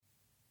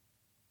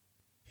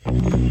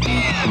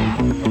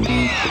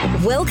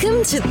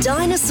Welcome to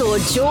Dinosaur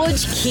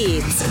George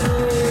Kids,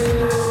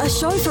 a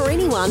show for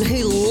anyone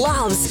who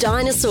loves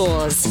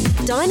dinosaurs.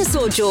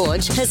 Dinosaur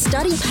George has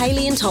studied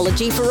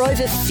paleontology for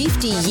over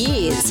 50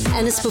 years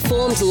and has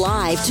performed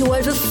live to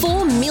over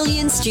 4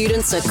 million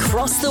students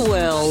across the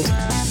world.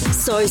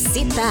 So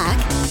sit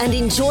back and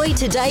enjoy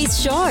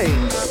today's show.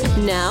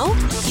 Now,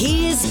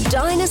 here's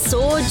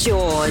Dinosaur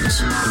George.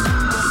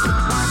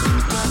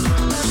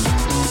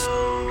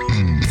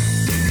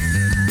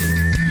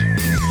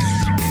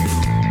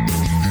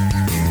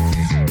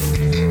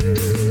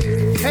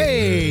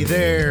 Hey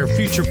there,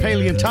 future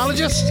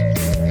paleontologist.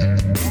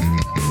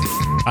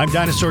 I'm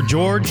Dinosaur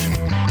George.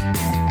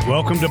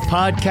 Welcome to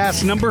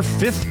podcast number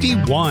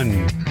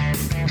 51.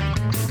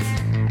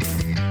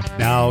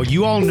 Now,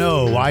 you all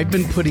know I've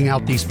been putting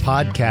out these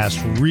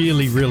podcasts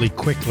really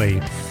quickly.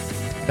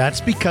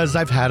 That's because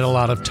I've had a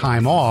lot of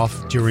time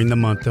off during the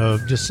month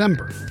of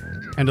December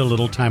and a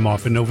little time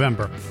off in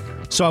November.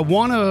 So I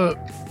want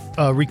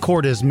to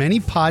record as many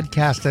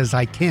podcasts as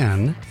I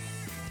can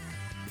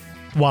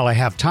while I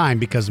have time,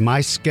 because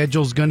my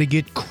schedule's going to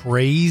get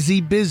crazy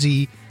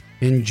busy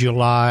in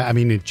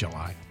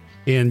January,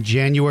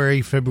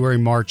 February,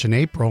 March, and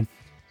April.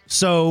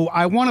 So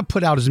I want to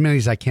put out as many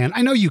as I can.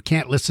 I know you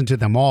can't listen to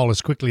them all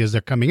as quickly as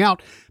they're coming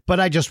out, but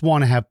I just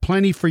want to have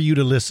plenty for you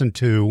to listen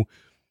to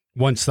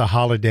once the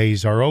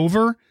holidays are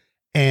over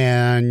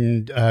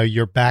and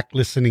you're back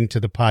listening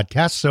to the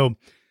podcast. So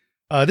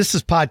this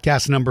is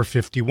podcast number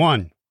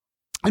 51.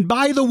 And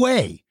by the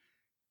way,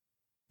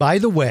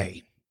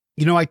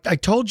 you know, I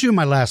told you in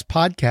my last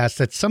podcast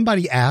that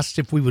somebody asked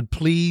if we would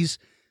please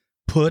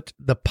put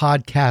the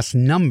podcast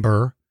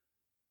number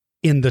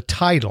in the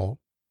title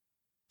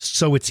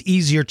so it's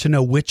easier to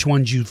know which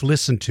ones you've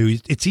listened to.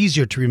 It's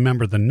easier to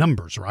remember the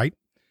numbers, right?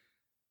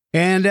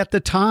 And at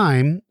the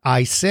time,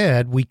 I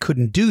said we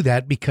couldn't do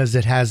that because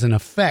it has an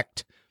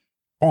effect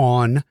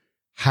on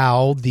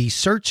how the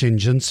search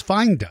engines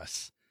find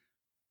us.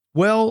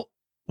 Well,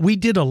 we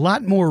did a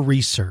lot more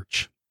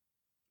research,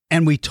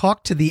 and we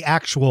talked to the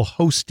actual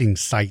hosting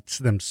sites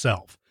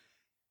themselves.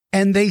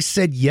 And they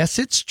said, yes,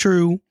 it's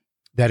true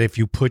that if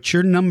you put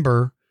your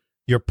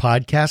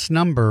podcast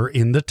number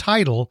in the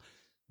title,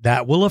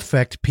 that will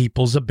affect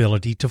people's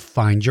ability to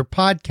find your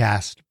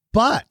podcast.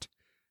 But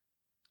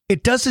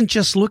it doesn't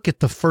just look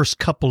at the first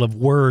couple of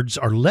words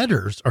or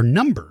letters or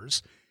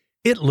numbers.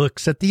 It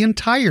looks at the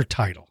entire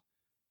title.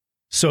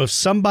 So if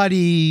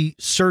somebody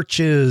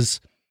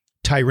searches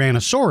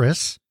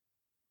Tyrannosaurus,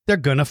 they're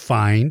going to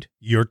find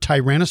your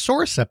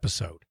Tyrannosaurus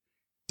episode,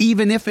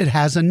 even if it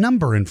has a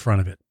number in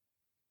front of it.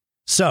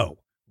 So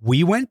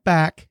we went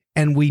back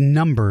and we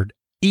numbered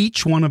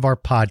each one of our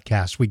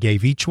podcasts. We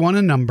gave each one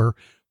a number,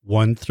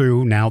 1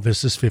 through now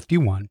this is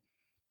 51.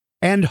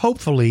 And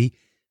hopefully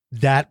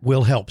that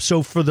will help.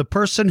 So for the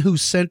person who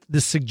sent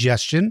the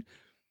suggestion,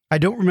 I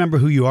don't remember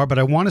who you are, but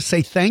I want to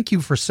say thank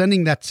you for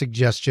sending that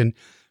suggestion,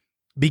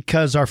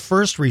 because our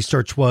first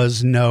research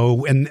was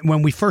no. And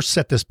when we first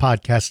set this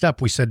podcast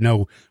up, we said,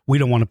 no, we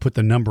don't want to put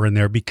the number in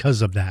there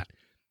because of that.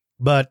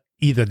 But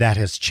either that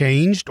has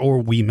changed or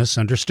we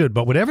misunderstood.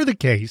 But whatever the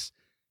case,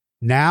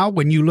 now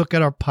when you look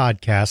at our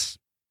podcasts,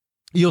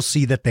 you'll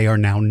see that they are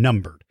now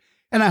numbered.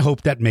 And I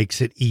hope that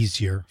makes it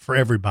easier for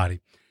everybody.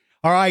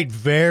 All right,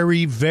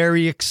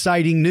 very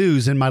exciting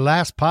news. In my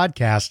last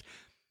podcast,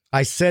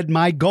 I said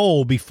my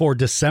goal before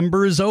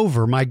December is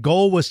over, my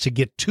goal was to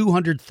get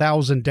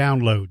 200,000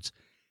 downloads.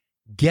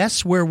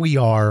 Guess where we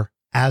are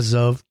as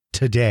of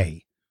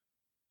today?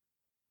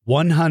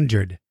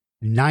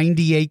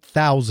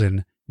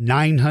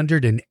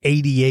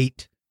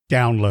 198,988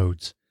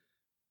 downloads.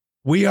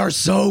 We are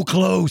so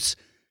close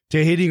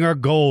to hitting our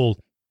goal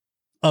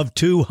of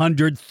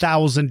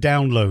 200,000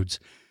 downloads.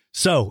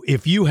 So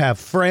if you have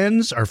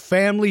friends or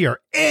family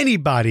or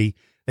anybody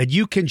that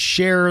you can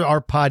share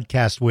our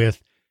podcast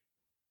with,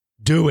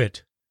 do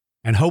it.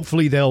 And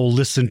hopefully they'll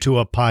listen to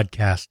a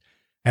podcast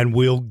and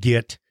we'll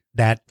get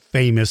that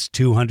famous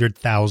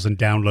 200,000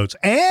 downloads.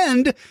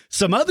 And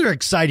some other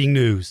exciting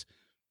news.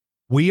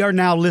 We are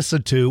now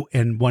listened to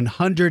in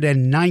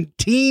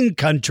 119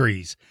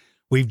 countries.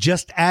 We've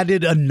just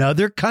added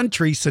another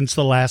country since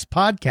the last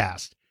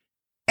podcast.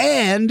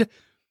 And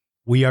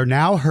we are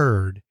now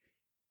heard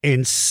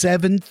in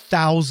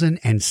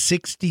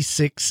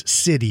 7,066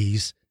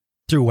 cities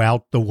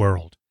throughout the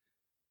world.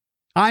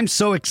 I'm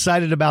so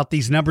excited about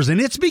these numbers,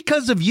 and it's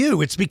because of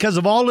you. It's because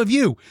of all of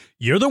you.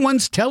 You're the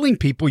ones telling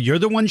people. You're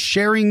the ones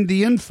sharing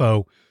the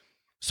info.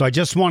 So I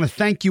just want to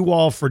thank you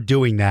all for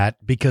doing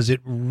that, because it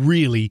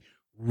really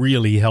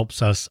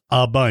helps us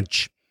a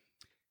bunch.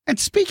 And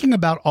speaking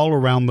about all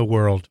around the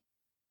world,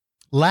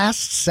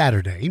 last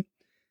Saturday,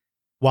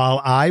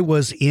 while I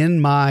was in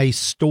my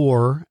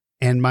store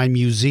and my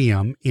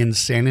museum in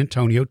San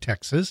Antonio,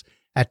 Texas,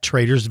 at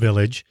Trader's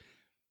Village,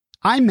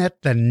 I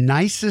met the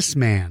nicest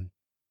man,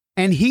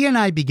 and he and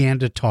I began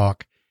to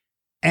talk,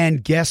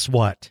 and guess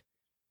what?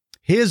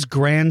 His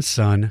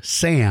grandson,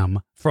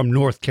 Sam, from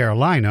North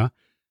Carolina,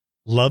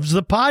 loves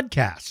the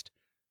podcast.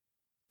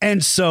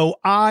 And so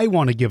I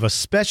want to give a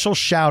special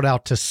shout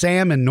out to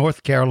Sam in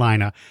North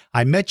Carolina.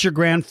 I met your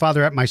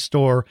grandfather at my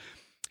store.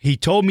 He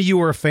told me you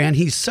were a fan.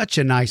 He's such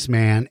a nice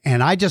man.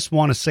 And I just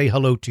want to say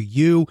hello to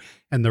you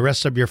and the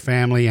rest of your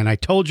family. And I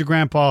told your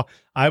grandpa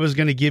I was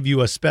going to give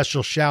you a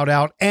special shout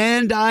out,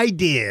 and I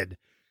did.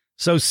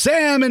 So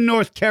Sam in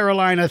North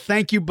Carolina,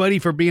 thank you, buddy,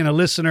 for being a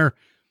listener.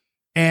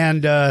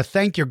 And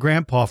thank your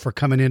grandpa for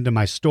coming into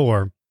my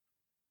store.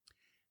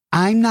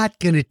 I'm not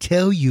going to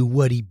tell you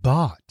what he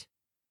bought,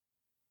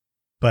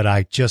 but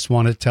I just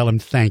want to tell him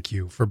thank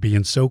you for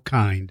being so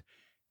kind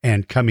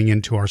and coming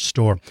into our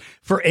store.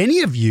 For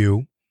any of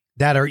you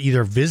that are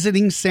either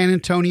visiting San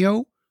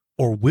Antonio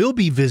or will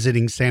be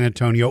visiting San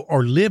Antonio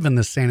or live in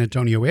the San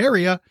Antonio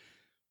area,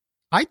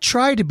 I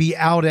try to be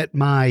out at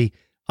my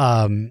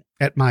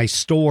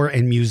store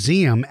and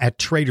museum at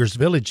Traders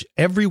Village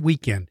every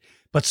weekend,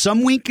 but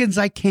some weekends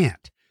I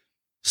can't.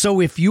 So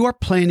if you are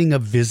planning a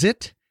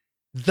visit,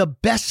 the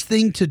best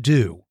thing to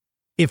do,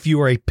 if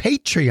you are a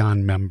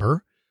Patreon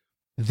member,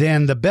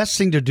 then the best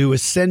thing to do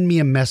is send me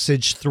a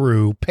message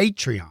through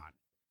Patreon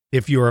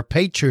if you're a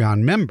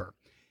Patreon member.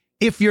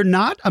 If you're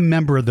not a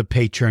member of the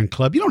Patreon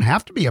club, you don't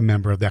have to be a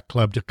member of that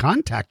club to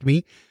contact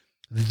me.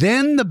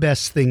 Then the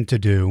best thing to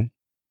do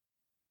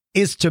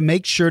is to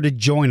make sure to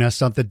join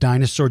us on the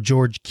Dinosaur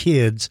George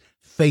Kids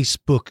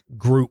Facebook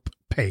group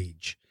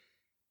page.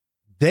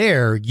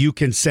 There you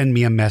can send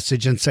me a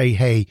message and say,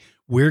 hey,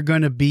 we're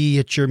going to be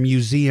at your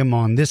museum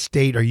on this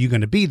date. Are you going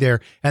to be there?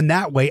 And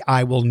that way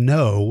I will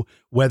know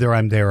whether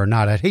I'm there or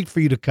not. I'd hate for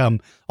you to come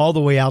all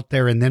the way out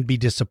there and then be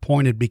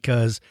disappointed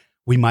because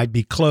we might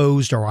be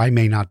closed or I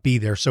may not be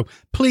there. So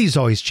please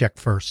always check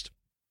first.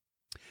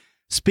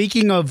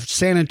 Speaking of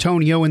San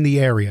Antonio in the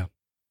area,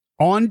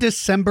 on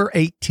December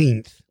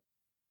 18th,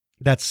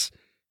 that's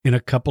in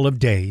a couple of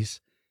days,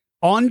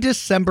 on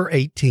December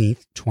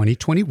 18th,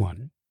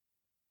 2021,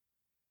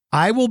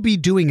 I will be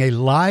doing a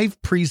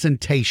live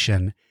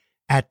presentation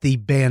at the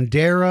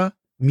Bandera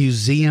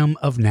Museum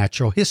of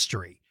Natural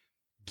History.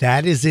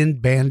 That is in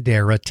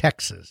Bandera,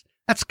 Texas.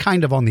 That's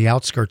kind of on the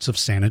outskirts of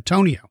San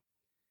Antonio.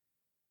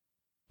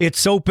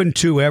 It's open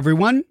to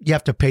everyone. You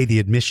have to pay the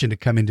admission to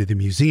come into the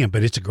museum,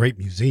 but it's a great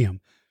museum.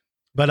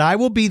 But I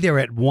will be there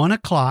at 1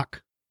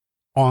 o'clock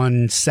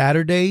on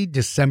Saturday,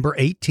 December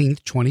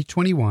 18th,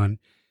 2021.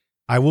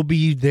 I will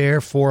be there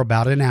for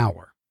about an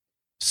hour.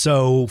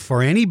 So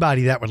for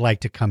anybody that would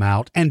like to come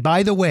out, and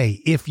by the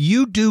way, if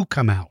you do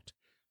come out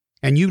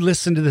and you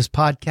listen to this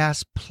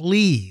podcast,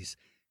 please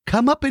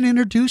come up and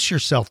introduce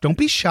yourself. Don't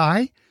be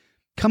shy.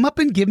 Come up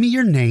and give me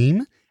your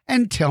name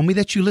and tell me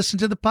that you listen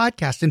to the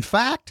podcast. In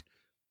fact,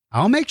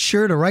 I'll make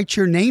sure to write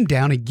your name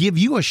down and give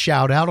you a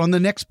shout out on the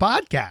next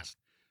podcast.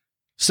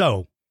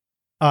 So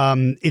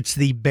it's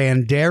the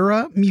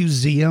Bandera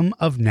Museum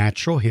of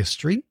Natural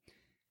History,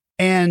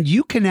 and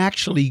you can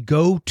actually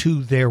go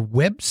to their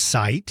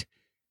website.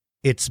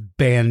 It's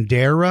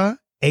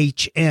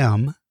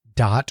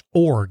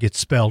banderahm.org. It's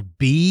spelled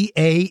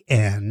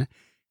BANDERANHM.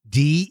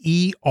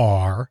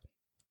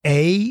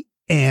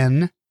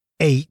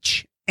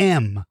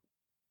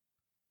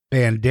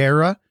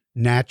 Bandera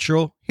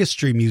Natural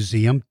History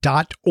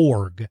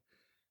Museum.org.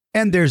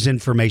 And there's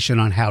information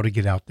on how to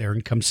get out there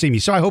and come see me.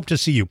 So I hope to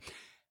see you.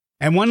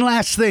 And one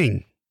last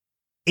thing,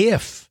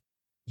 if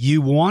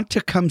you want to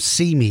come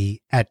see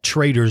me at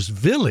Traders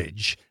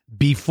Village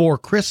before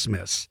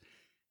Christmas,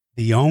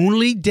 the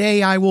only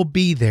day I will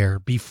be there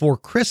before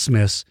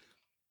Christmas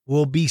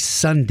will be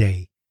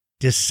Sunday,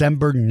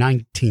 December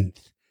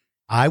 19th.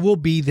 I will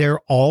be there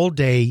all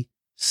day,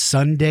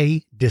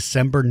 Sunday,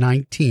 December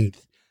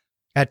 19th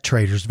at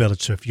Traders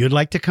Village. So if you'd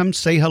like to come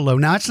say hello,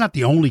 now it's not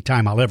the only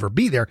time I'll ever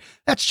be there.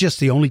 That's just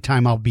the only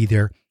time I'll be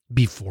there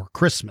before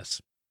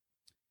Christmas.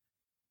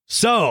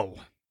 So,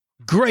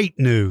 great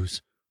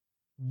news.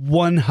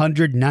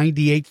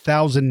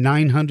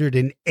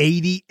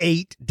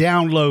 198,988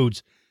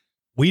 downloads.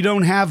 We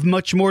don't have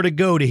much more to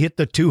go to hit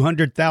the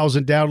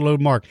 200,000 download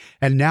mark.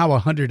 And now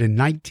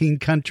 119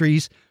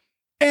 countries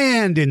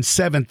and in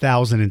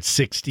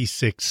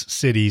 7,066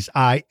 cities.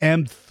 I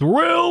am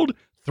thrilled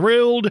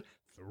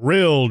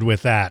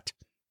with that.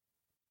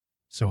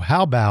 So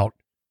how about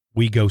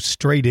we go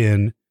straight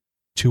in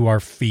to our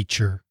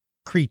feature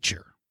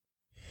creature?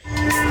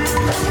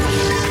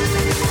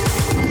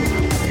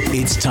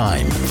 It's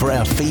time for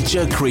our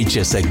feature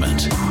creature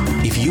segment.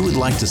 If you would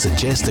like to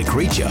suggest a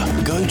creature,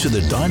 go to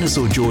the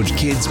Dinosaur George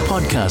Kids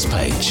podcast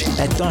page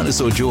at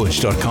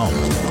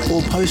dinosaurgeorge.com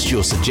or post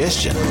your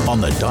suggestion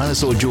on the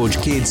Dinosaur George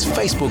Kids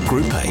Facebook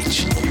group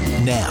page.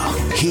 Now,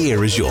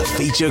 here is your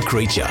feature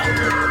creature.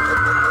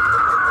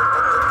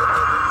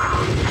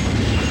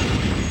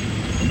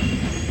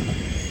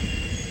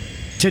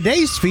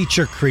 Today's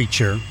feature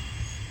creature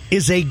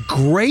is a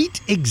great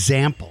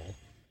example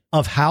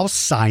of how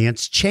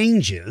science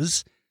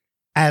changes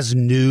as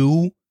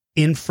new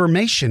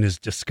information is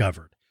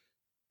discovered.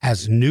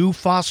 As new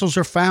fossils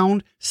are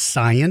found,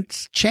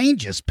 science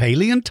changes.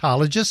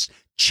 Paleontologists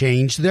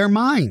change their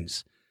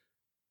minds.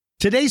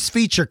 Today's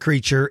feature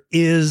creature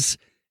is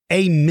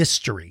a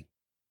mystery.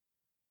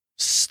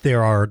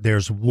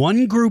 There's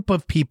one group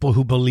of people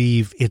who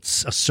believe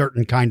it's a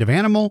certain kind of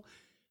animal.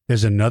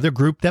 There's another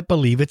group that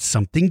believe it's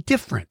something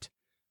different.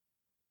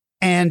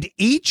 And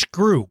each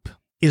group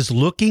is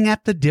looking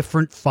at the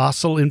different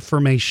fossil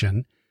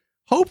information,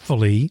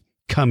 hopefully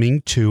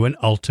coming to an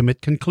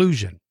ultimate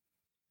conclusion.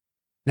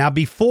 Now,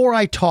 before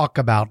I talk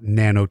about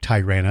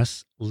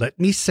Nanotyrannus, let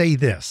me say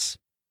this.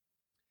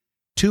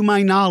 To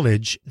my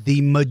knowledge,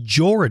 the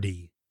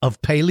majority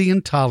of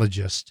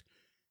paleontologists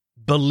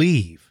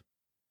believe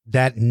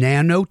that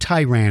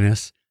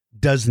Nanotyrannus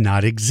does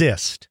not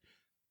exist.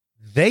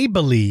 They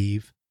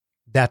believe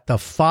that the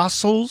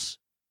fossils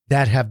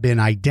that have been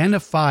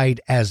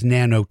identified as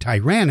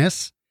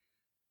Nanotyrannus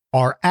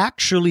are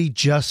actually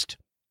just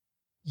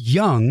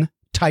young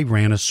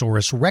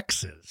Tyrannosaurus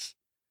rexes.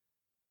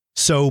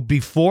 So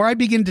before I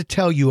begin to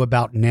tell you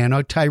about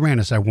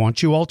Nanotyrannus, I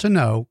want you all to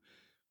know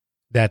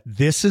that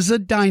this is a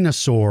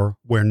dinosaur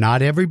where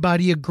not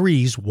everybody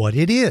agrees what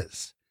it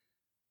is.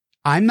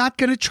 I'm not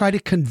going to try to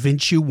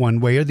convince you one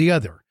way or the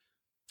other,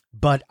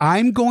 but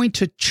I'm going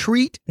to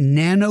treat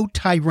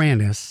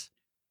Nanotyrannus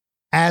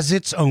as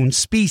its own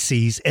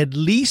species, at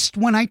least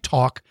when I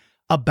talk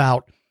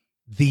about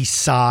the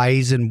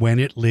size and when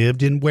it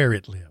lived and where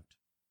it lived.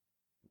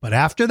 But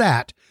after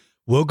that,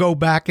 we'll go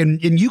back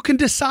and you can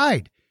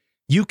decide.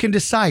 You can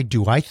decide,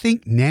 do I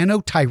think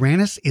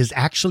Nanotyrannus is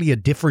actually a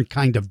different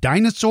kind of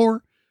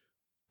dinosaur?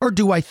 Or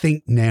do I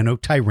think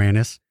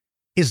Nanotyrannus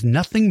is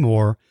nothing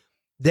more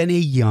than a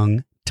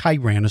young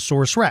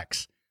Tyrannosaurus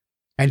rex?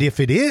 And if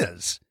it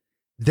is,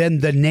 then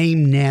the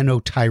name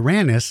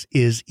Nanotyrannus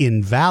is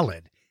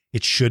invalid.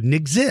 It shouldn't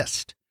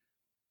exist.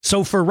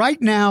 So for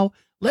right now,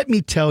 let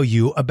me tell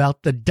you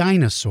about the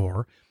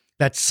dinosaur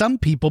that some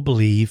people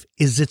believe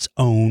is its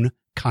own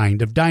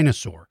kind of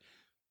dinosaur.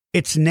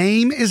 Its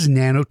name is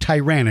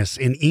Nanotyrannus.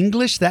 In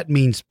English, that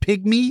means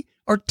pygmy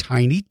or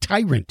tiny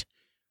tyrant.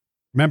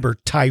 Remember,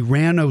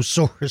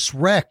 Tyrannosaurus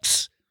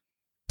Rex.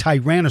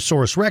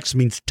 Tyrannosaurus Rex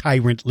means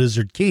tyrant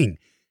lizard king.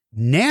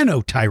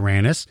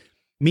 Nanotyrannus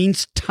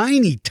means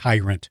tiny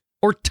tyrant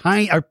or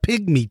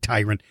pygmy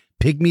tyrant.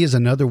 Pygmy is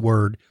another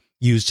word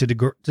used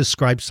to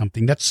describe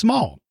something that's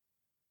small.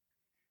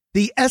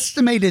 The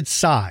estimated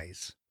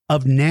size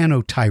of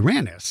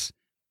Nanotyrannus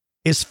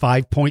is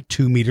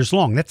 5.2 meters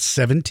long. That's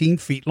 17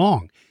 feet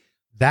long.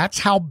 That's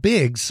how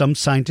big some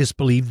scientists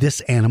believe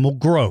this animal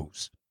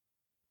grows.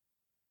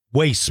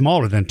 Way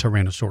smaller than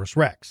Tyrannosaurus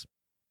Rex.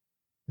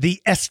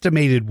 The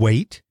estimated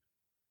weight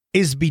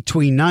is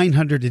between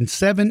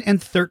 907 and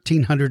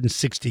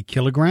 1,360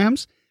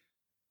 kilograms,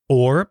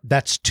 or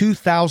that's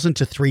 2,000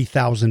 to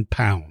 3,000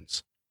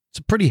 pounds. It's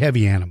a pretty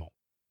heavy animal.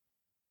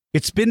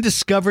 It's been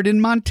discovered in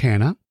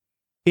Montana.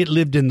 It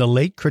lived in the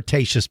late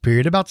Cretaceous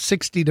period, about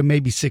 60 to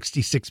maybe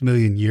 66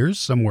 million years,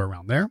 somewhere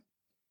around there.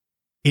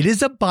 It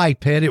is a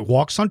biped, it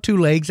walks on two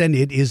legs, and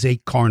it is a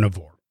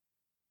carnivore.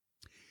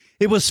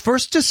 It was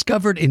first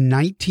discovered in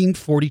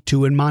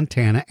 1942 in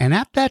Montana, and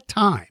at that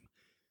time,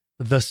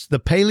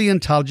 the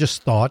paleontologists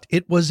thought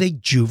it was a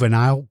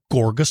juvenile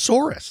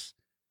Gorgosaurus.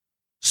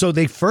 So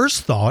they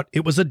first thought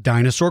it was a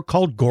dinosaur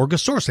called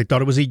Gorgosaurus. They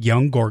thought it was a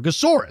young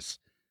Gorgosaurus.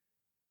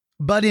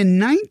 But in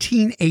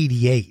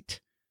 1988,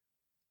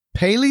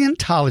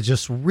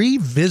 paleontologists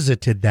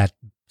revisited that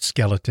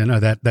skeleton or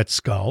that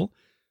skull,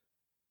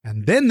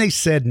 and then they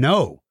said,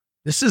 no,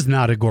 this is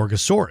not a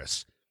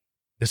Gorgosaurus.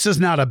 This is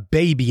not a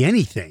baby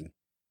anything.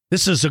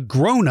 This is a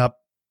grown-up,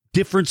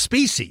 different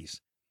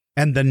species.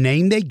 And the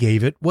name they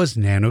gave it was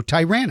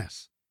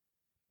Nanotyrannus.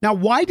 Now,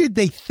 why did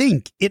they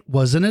think it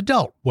was an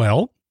adult?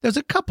 Well, there's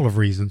a couple of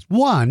reasons.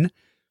 One,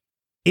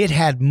 it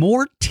had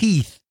more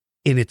teeth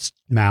in its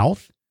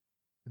mouth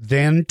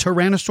than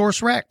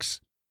Tyrannosaurus Rex.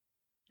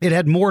 It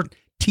had more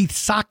teeth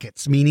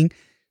sockets, meaning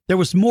there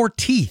was more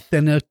teeth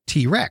than a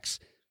T-Rex.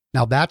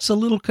 Now, that's a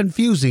little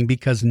confusing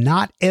because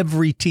not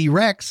every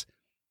T-Rex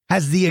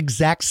has the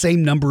exact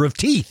same number of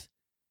teeth.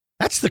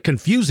 That's the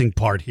confusing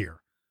part here.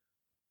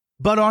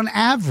 But on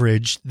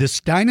average, this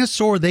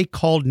dinosaur they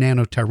called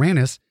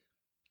Nanotyrannus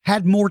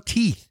had more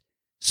teeth.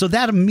 So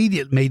that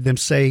immediately made them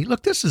say,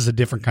 look, this is a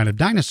different kind of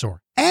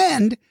dinosaur.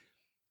 And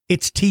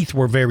its teeth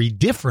were very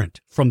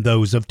different from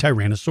those of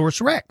Tyrannosaurus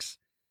Rex.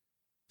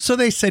 So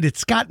they said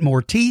it's got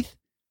more teeth.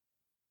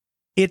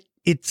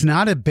 It's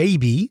not a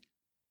baby.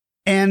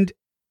 And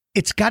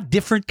it's got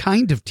different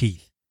kind of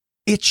teeth.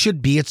 It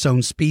should be its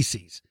own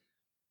species.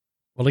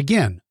 Well,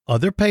 again,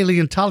 other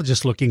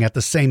paleontologists looking at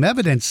the same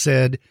evidence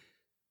said,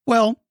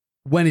 well,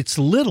 when it's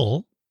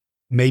little,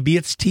 maybe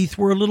its teeth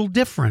were a little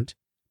different,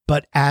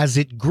 but as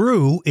it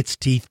grew, its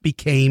teeth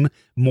became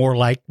more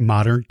like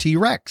modern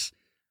T-Rex.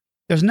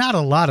 There's not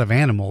a lot of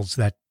animals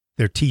that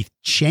their teeth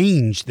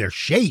change their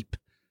shape,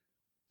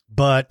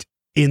 but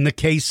in the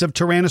case of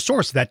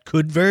Tyrannosaurus, that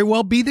could very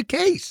well be the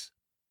case.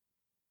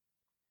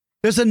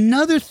 There's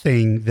another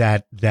thing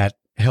that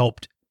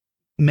helped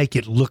make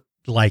it look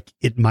like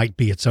it might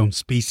be its own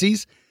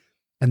species,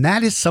 and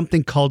that is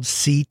something called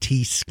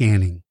CT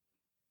scanning.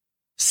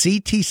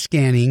 CT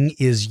scanning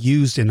is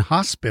used in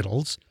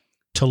hospitals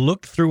to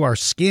look through our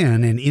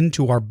skin and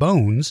into our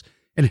bones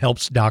and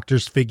helps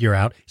doctors figure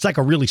out. It's like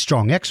a really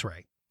strong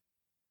x-ray.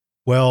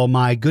 Well,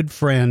 my good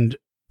friend,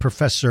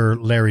 Professor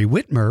Larry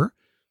Whitmer,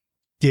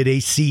 did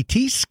a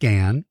CT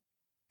scan,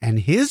 and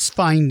his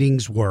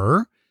findings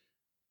were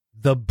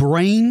the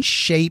brain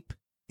shape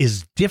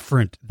is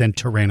different than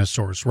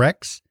Tyrannosaurus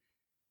Rex,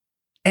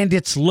 and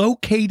it's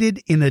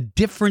located in a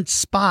different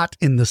spot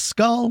in the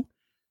skull,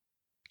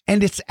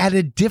 and it's at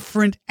a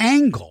different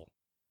angle.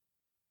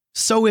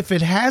 So if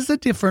it has a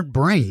different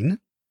brain,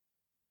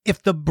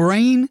 if the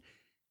brain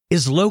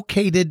is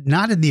located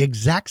not in the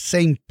exact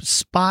same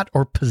spot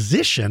or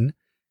position,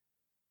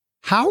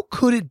 how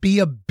could it be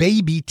a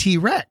baby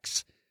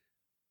T-Rex?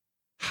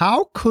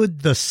 How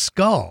could the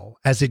skull,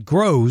 as it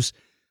grows,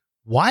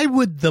 why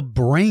would the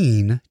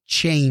brain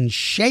change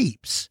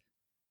shapes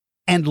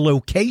and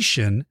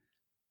location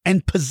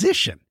and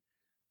position?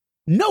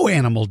 No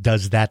animal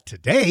does that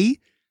today.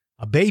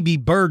 A baby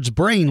bird's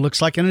brain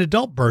looks like an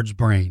adult bird's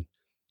brain.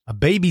 A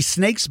baby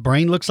snake's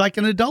brain looks like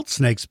an adult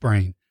snake's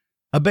brain.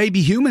 A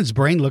baby human's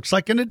brain looks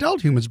like an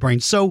adult human's brain.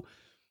 So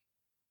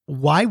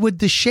why would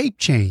the shape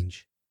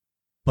change?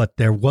 But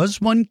there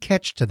was one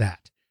catch to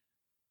that.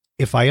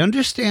 If I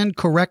understand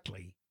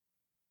correctly,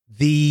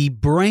 the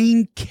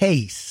brain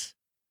case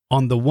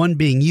on the one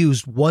being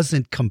used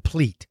wasn't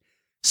complete.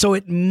 So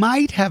it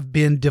might have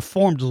been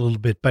deformed a little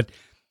bit. But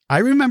I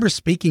remember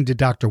speaking to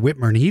Dr.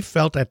 Whitmer, and he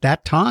felt at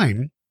that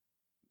time,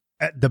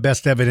 the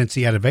best evidence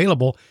he had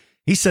available,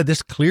 he said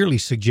this clearly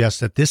suggests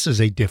that this is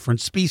a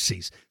different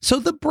species. So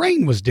the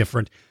brain was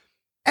different,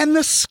 and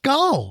the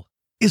skull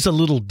is a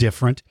little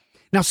different.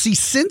 Now, see,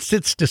 since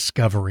its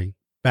discovery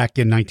back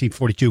in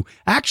 1942,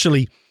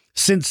 actually,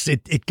 since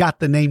it got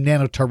the name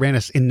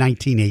Nanotyrannus in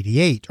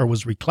 1988 or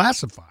was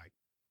reclassified,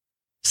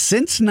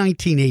 since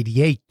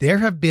 1988, there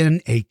have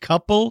been a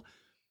couple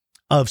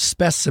of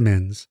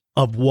specimens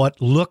of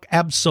what look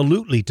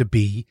absolutely to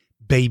be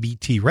baby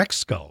T-Rex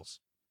skulls.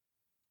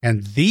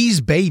 And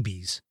these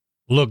babies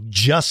look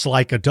just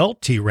like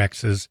adult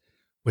T-Rexes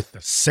with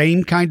the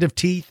same kind of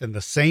teeth and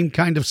the same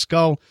kind of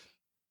skull.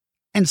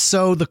 And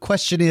so the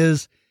question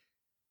is,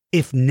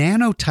 if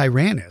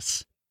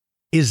Nanotyrannus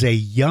is a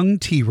young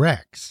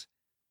T-Rex,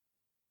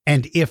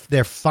 and if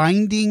they're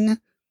finding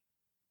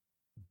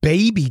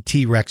baby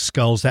T-Rex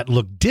skulls that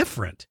look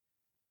different,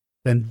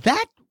 then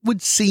that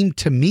would seem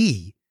to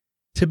me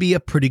to be a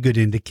pretty good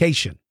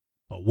indication.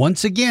 But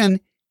once again,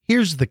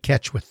 here's the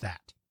catch with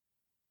that.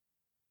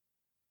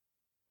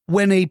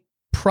 When a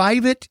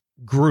private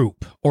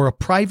group or a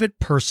private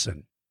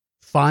person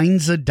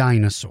finds a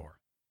dinosaur,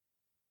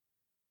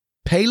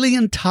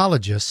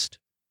 paleontologists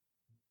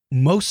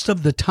most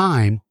of the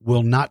time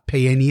will not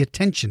pay any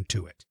attention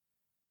to it.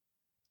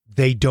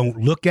 They don't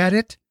look at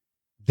it.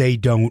 They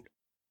don't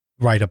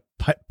write a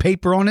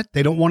paper on it.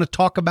 They don't want to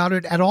talk about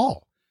it at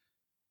all.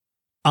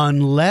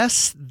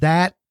 Unless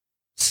that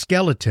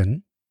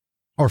skeleton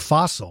or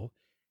fossil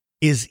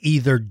is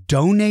either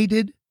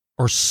donated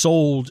or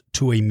sold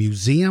to a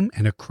museum,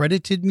 an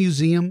accredited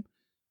museum,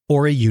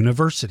 or a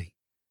university.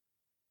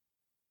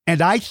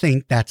 And I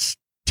think that's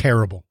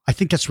terrible. I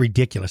think that's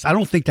ridiculous. I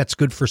don't think that's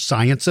good for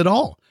science at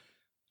all.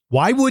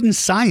 Why wouldn't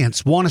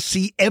science want to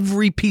see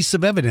every piece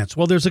of evidence?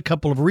 Well, there's a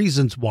couple of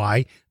reasons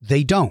why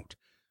they don't.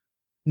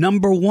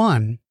 Number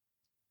one,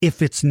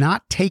 if it's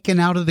not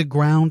taken out of the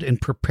ground and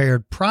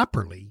prepared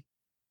properly,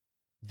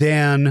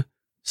 then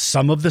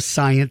some of the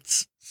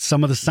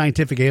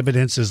scientific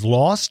evidence is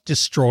lost,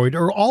 destroyed,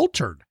 or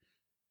altered.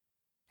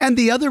 And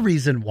the other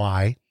reason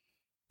why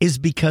is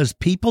because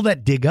people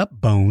that dig up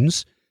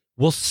bones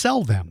will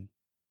sell them.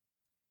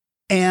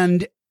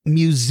 And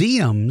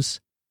museums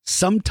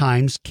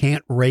sometimes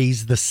can't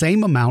raise the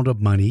same amount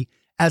of money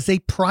as a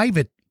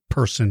private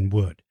person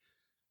would.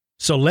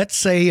 So let's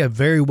say a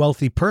very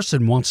wealthy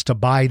person wants to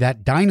buy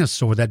that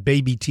dinosaur, that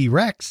baby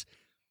T-Rex,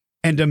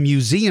 and a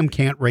museum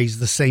can't raise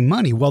the same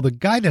money. Well, the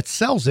guy that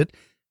sells it,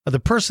 the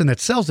person that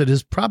sells it,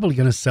 is probably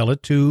going to sell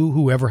it to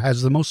whoever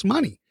has the most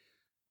money.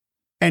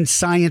 And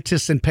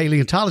scientists and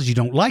paleontology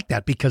don't like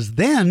that, because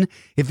then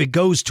if it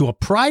goes to a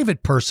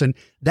private person,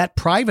 that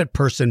private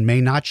person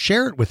may not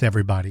share it with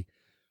everybody.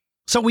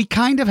 So we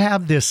kind of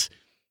have this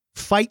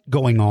fight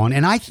going on,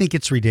 and I think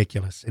it's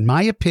ridiculous. In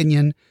my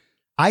opinion,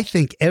 I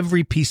think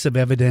every piece of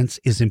evidence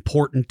is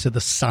important to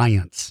the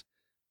science.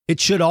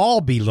 It should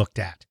all be looked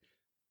at.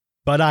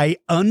 But I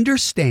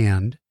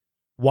understand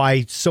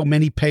why so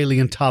many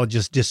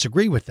paleontologists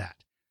disagree with that,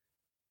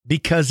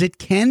 because it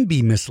can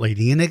be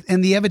misleading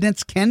and the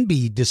evidence can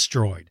be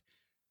destroyed.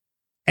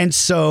 And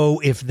so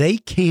if they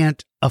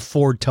can't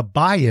afford to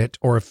buy it,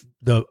 or if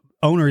the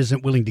owner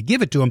isn't willing to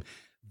give it to them,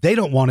 they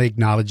don't want to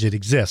acknowledge it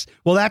exists.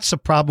 Well, that's the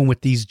problem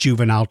with these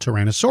juvenile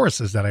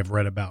Tyrannosauruses that I've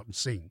read about and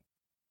seen.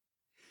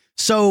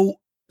 So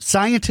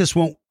scientists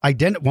won't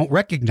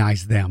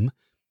recognize them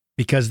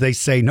because they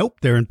say, nope,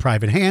 they're in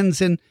private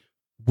hands and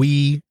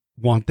we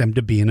want them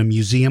to be in a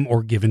museum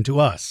or given to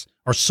us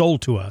or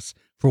sold to us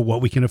for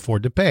what we can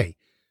afford to pay.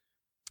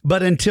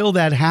 But until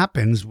that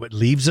happens, what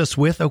leaves us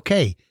with,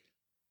 okay,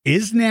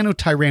 is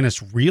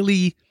Nanotyrannus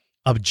really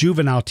a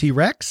juvenile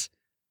T-Rex?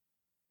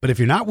 But if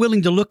you're not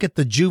willing to look at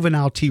the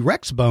juvenile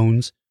T-Rex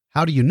bones,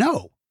 how do you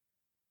know?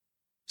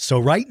 So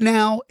right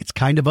now, it's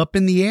kind of up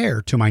in the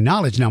air to my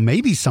knowledge. Now,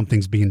 maybe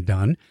something's being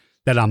done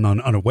that I'm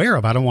unaware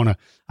of. I don't want to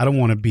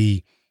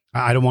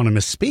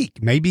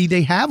misspeak. Maybe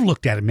they have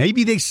looked at it.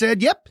 Maybe they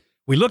said, yep,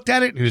 we looked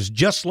at it. It was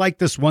just like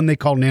this one they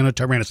call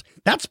Nanotyrannus.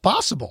 That's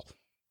possible.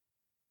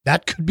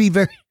 That could be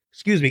very,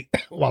 excuse me,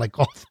 while I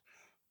cough.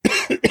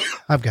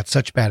 I've got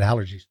such bad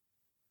allergies.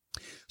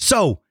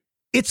 So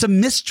it's a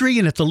mystery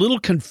and it's a little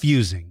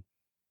confusing,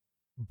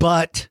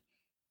 but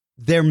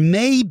there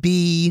may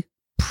be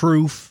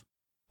proof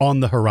on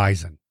the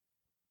horizon.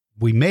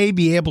 We may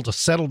be able to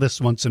settle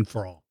this once and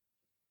for all.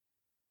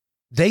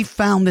 They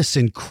found this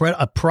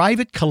a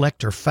private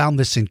collector found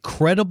this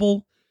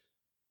incredible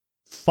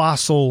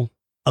fossil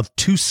of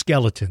two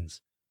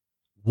skeletons,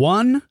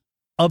 one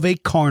of a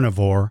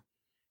carnivore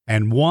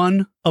and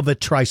one of a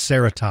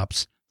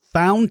triceratops,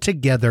 found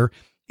together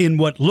in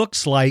what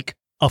looks like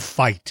a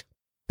fight.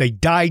 They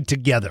died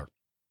together.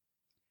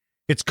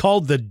 It's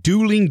called the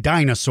Dueling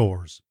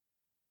Dinosaurs.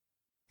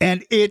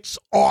 And it's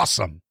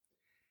awesome.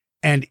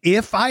 And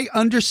if I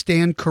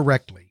understand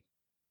correctly,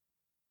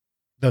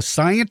 the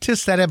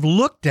scientists that have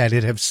looked at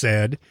it have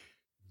said,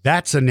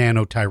 that's a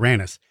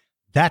Nanotyrannus.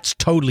 That's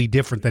totally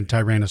different than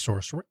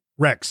Tyrannosaurus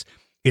Rex.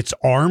 Its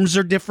arms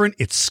are different.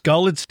 Its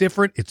skull is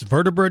different. Its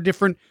vertebrae are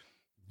different.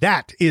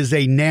 That is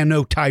a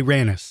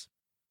Nanotyrannus.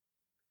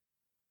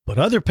 But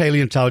other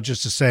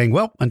paleontologists are saying,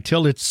 well,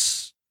 until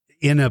it's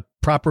in a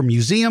proper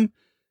museum,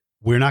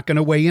 we're not going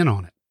to weigh in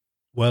on it.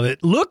 Well,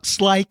 it looks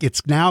like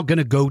it's now going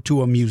to go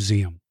to a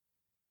museum.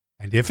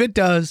 And if it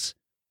does,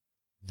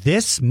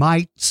 this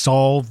might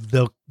solve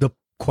the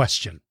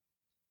question.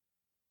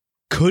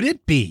 Could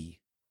it be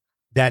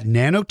that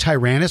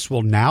Nanotyrannus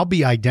will now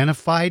be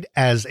identified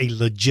as a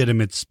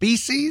legitimate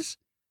species?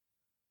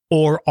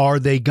 Or are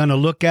they going to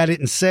look at it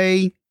and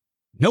say,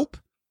 nope,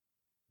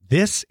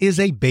 this is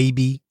a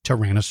baby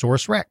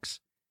Tyrannosaurus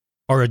Rex,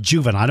 or a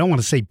juvenile. I don't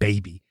want to say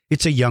baby.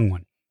 It's a young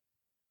one.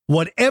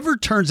 Whatever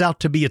turns out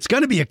to be, it's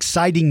going to be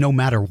exciting no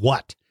matter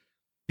what,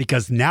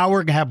 because now we're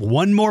going to have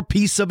one more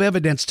piece of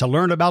evidence to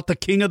learn about the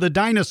king of the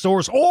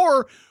dinosaurs,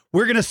 or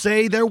we're going to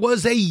say there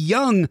was a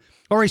young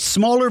or a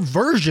smaller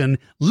version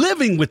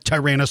living with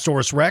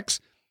Tyrannosaurus Rex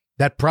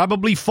that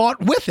probably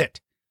fought with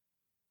it.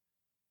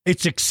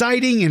 It's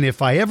exciting, and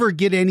if I ever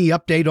get any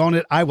update on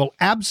it, I will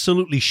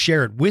absolutely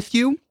share it with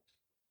you.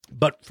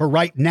 But for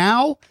right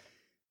now,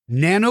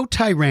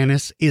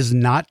 Nanotyrannus is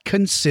not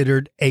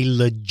considered a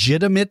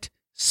legitimate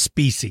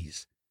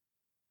species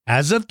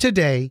as of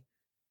today.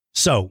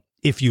 So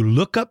if you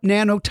look up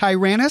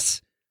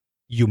Nanotyrannus,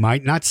 you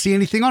might not see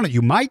anything on it.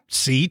 You might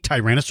see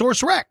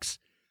Tyrannosaurus Rex.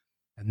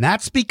 And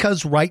that's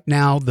because right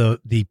now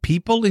the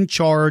people in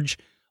charge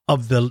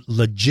of the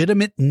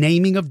legitimate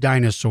naming of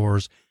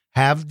dinosaurs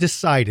have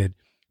decided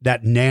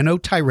that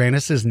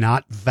Nanotyrannus is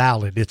not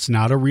valid. It's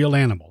not a real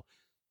animal.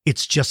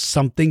 It's just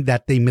something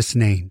that they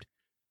misnamed.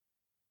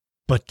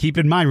 But keep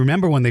in mind,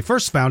 remember when they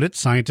first found it,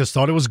 scientists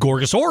thought it was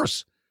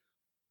Gorgosaurus.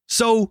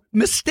 So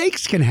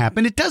mistakes can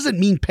happen. It doesn't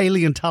mean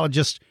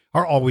paleontologists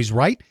are always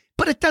right,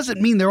 but it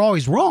doesn't mean they're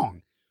always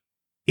wrong.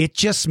 It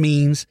just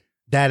means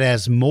that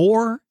as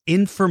more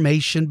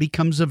information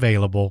becomes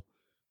available,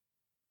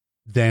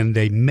 then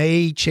they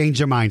may change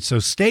their mind. So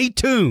stay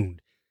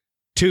tuned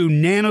to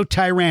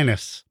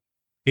Nanotyrannus.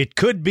 It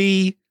could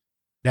be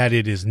that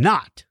it is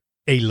not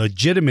a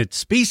legitimate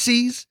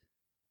species,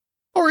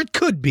 or it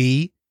could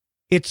be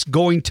it's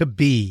going to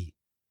be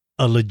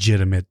a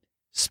legitimate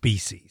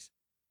species.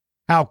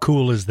 How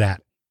cool is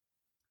that?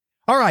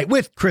 All right,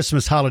 with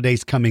Christmas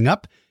holidays coming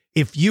up,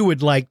 if you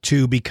would like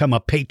to become a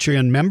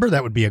Patreon member,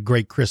 that would be a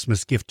great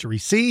Christmas gift to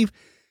receive.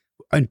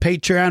 On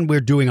Patreon,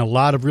 we're doing a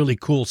lot of really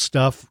cool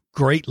stuff,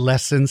 great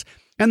lessons.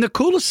 And the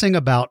coolest thing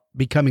about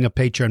becoming a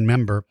Patreon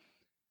member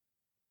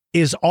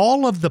is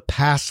all of the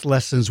past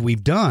lessons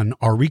we've done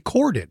are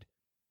recorded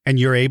and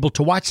you're able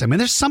to watch them. And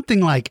there's something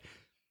like,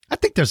 I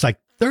think there's like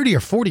 30 or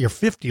 40 or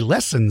 50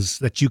 lessons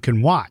that you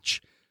can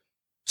watch.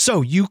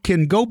 So you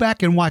can go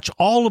back and watch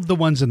all of the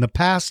ones in the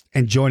past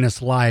and join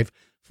us live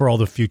for all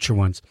the future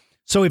ones.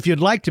 So if you'd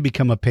like to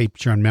become a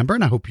Patreon member,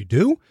 and I hope you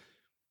do,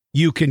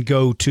 you can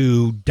go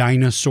to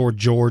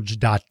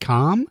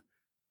dinosaurgeorge.com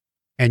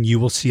and you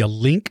will see a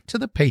link to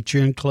the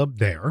Patreon club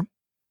there.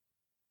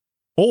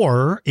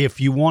 Or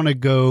if you want to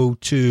go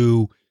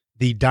to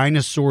the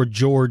Dinosaur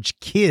George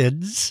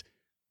Kids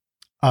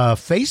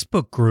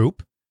Facebook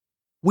group,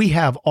 we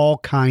have all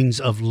kinds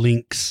of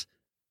links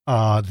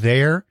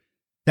there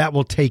that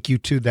will take you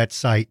to that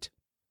site.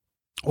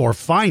 Or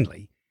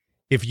finally,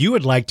 if you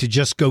would like to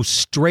just go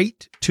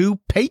straight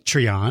to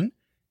Patreon,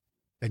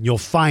 then you'll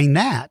find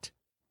that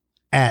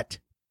at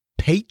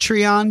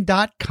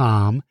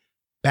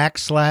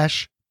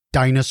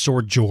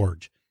patreon.com/Dinosaur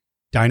George.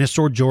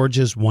 Dinosaur George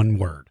is one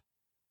word.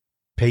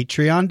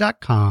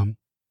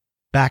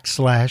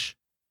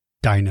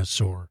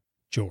 Patreon.com/Dinosaur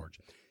George.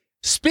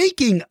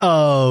 Speaking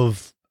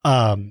of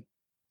the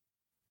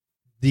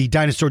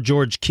Dinosaur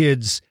George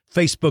Kids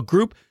Facebook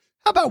group,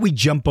 how about we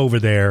jump over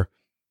there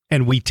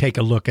and we take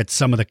a look at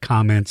some of the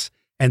comments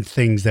and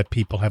things that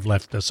people have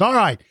left us. All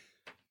right,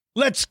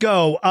 let's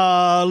go.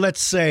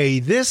 Let's say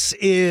this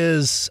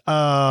is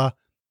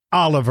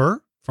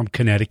Oliver from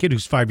Connecticut,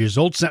 who's 5 years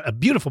old, sent a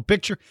beautiful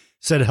picture,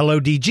 said, hello,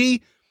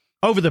 DG.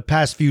 Over the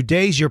past few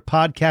days, your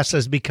podcast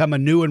has become a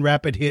new and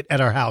rapid hit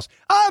at our house.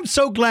 I'm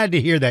so glad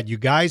to hear that, you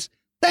guys.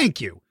 Thank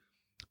you.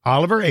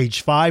 Oliver,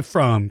 age 5,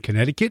 from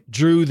Connecticut,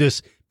 drew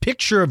this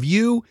picture of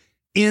you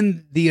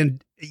in the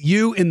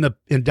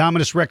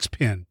Indominus Rex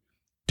pin.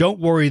 Don't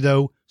worry,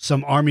 though.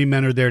 Some Army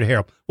men are there to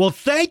help. Well,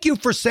 thank you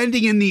for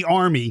sending in the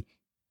Army.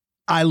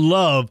 I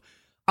love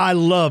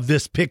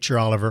this picture,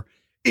 Oliver.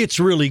 It's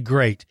really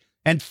great.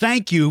 And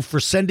thank you for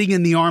sending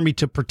in the Army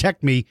to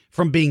protect me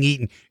from being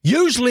eaten.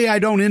 Usually I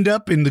don't end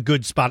up in the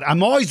good spot.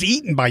 I'm always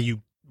eaten by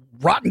you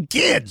rotten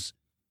kids.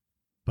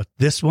 But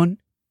this one,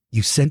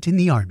 you sent in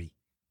the Army.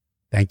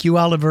 Thank you,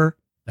 Oliver.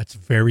 That's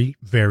very,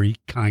 very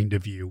kind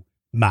of you,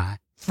 my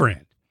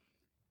friend.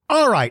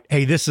 All right.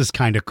 Hey, this is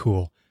kind of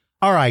cool.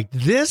 All right.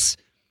 This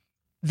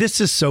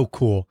is so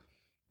cool.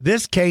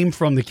 This came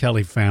from the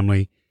Kelly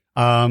family.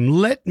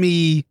 Let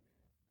me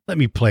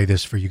play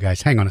this for you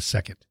guys. Hang on a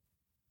second.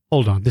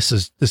 Hold on. This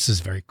is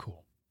very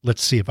cool.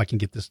 Let's see if I can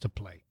get this to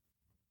play.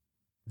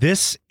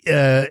 This,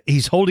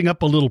 he's holding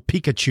up a little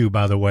Pikachu,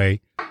 by the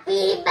way.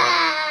 Happy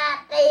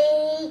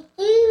birthday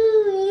to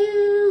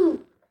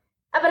you.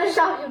 I'm going to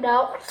shock you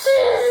now.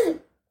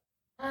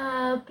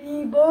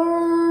 Happy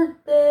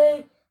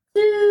birthday to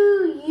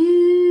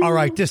you. All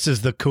right. This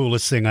is the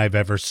coolest thing I've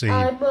ever seen.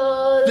 I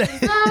must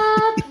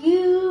have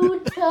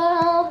you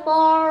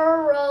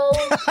tomorrow.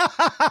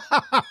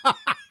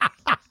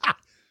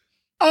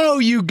 Oh,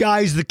 you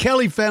guys, the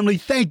Kelly family,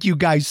 thank you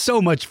guys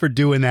so much for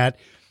doing that.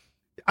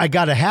 I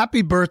got a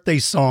happy birthday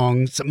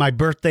song. My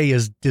birthday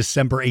is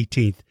December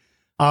 18th.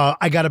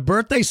 I got a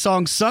birthday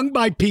song sung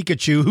by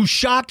Pikachu, who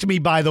shocked me,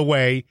 by the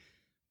way.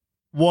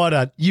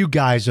 You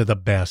guys are the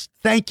best.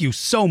 Thank you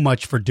so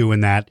much for doing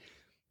that.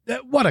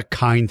 What a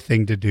kind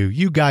thing to do.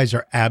 You guys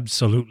are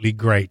absolutely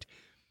great.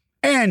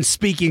 And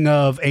speaking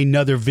of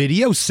another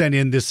video sent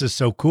in, this is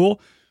so cool.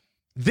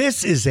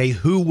 This is a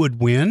Who Would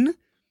Win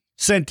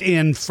sent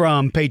in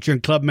from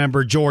Patreon Club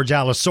member George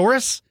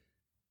Allosaurus.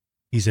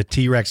 He's a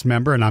T-Rex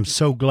member, and I'm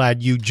so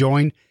glad you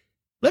joined.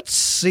 Let's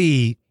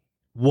see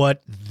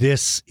what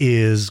this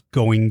is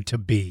going to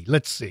be.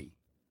 Let's see.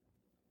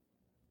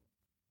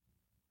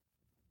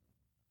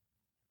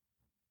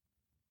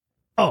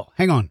 Oh,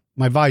 hang on.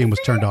 My volume was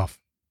turned off.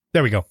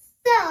 There we go.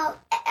 So,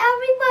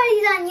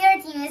 everybody's on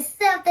your team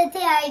except the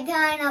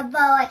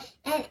Titanoboa,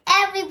 and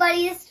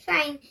everybody is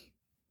trying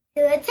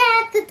to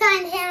attack the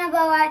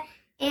Titanoboa,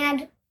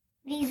 and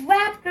these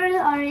raptors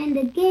are in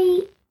the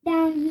gate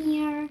down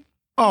here.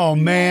 Oh,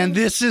 man,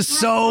 this is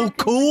so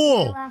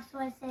cool.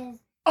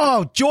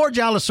 Oh, George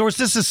Allosaurus,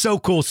 this is so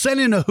cool.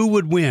 Send in a Who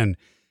Would Win.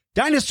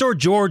 Dinosaur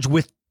George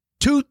with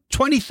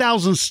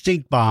 20,000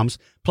 stink bombs,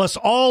 plus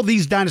all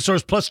these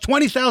dinosaurs, plus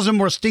 20,000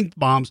 more stink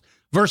bombs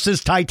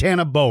versus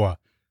Titanoboa.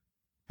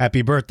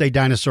 Happy birthday,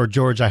 Dinosaur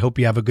George. I hope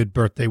you have a good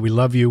birthday. We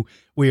love you.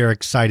 We are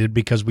excited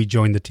because we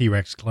joined the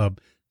T-Rex Club.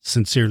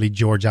 Sincerely,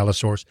 George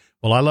Allosaurus.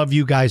 Well, I love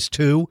you guys,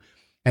 too.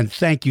 And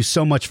thank you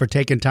so much for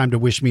taking time to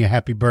wish me a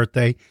happy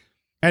birthday.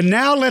 And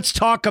now let's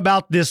talk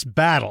about this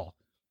battle.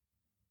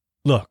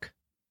 Look,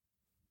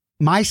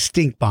 my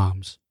stink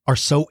bombs are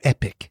so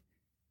epic.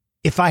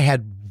 If I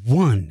had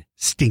one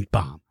stink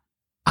bomb,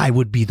 I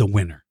would be the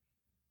winner.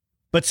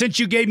 But since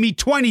you gave me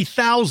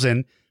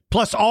 20,000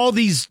 plus all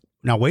these...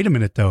 Now, wait a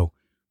minute, though.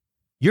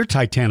 Your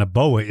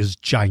Titanoboa is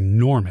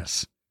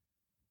ginormous.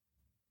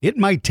 It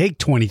might take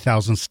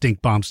 20,000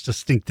 stink bombs to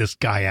stink this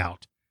guy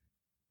out.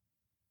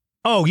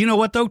 Oh, you know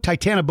what, though?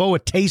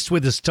 Titanoboa tastes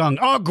with his tongue.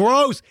 Oh,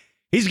 gross.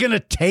 He's going to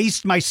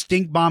taste my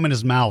stink bomb in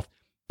his mouth.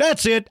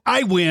 That's it.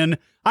 I win.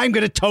 I'm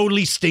going to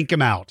totally stink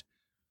him out.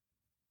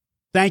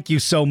 Thank you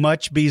so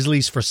much,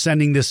 Beasleys, for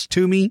sending this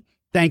to me.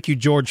 Thank you,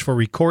 George, for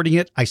recording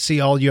it. I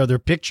see all your other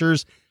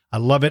pictures. I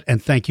love it.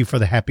 And thank you for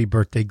the happy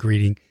birthday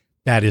greeting.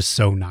 That is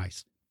so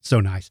nice. So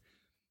nice.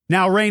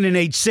 Now, Rain in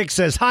age 6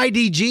 says, hi,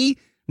 DG.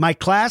 My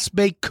class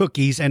baked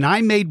cookies, and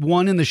I made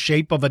one in the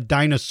shape of a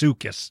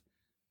Deinosuchus.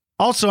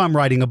 Also, I'm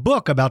writing a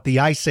book about the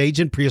Ice Age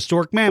and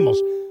prehistoric mammals.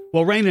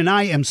 Well, Rain and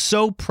I am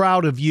so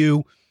proud of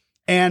you,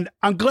 and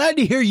I'm glad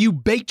to hear you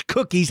baked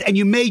cookies and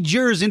you made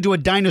yours into a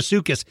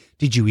Deinosuchus.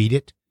 Did you eat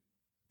it?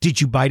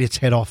 Did you bite its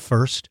head off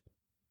first?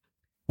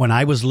 When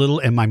I was little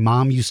and my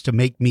mom used to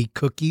make me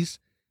cookies,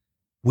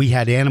 we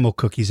had animal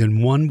cookies,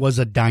 and one was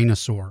a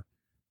dinosaur.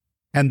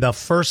 And the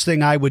first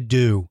thing I would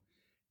do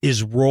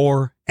is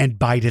roar and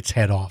bite its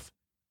head off.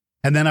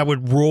 And then I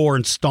would roar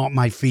and stomp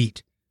my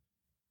feet.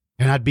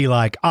 And I'd be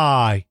like,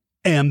 I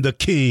am the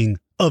king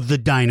of the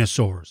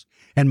dinosaurs.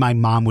 And my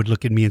mom would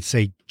look at me and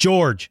say,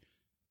 George,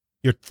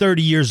 you're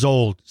 30 years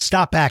old.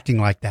 Stop acting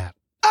like that.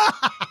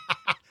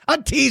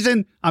 I'm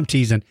teasing.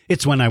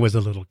 It's when I was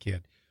a little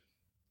kid.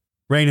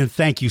 Rainin,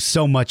 thank you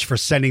so much for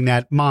sending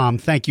that. Mom,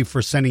 thank you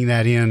for sending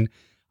that in.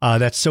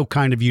 That's so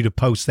kind of you to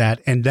post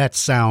that. And that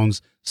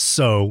sounds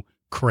so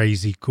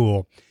crazy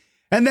cool.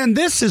 And then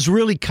this is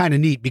really kind of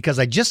neat because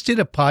I just did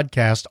a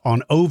podcast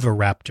on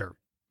Oviraptor,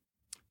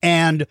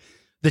 and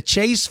the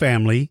Chase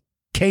family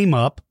came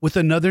up with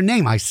another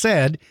name. I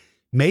said,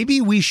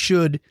 maybe we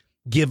should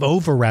give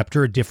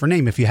Oviraptor a different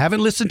name. If you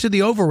haven't listened to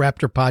the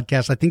Oviraptor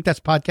podcast, I think that's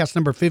podcast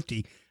number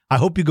 50. I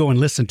hope you go and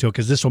listen to it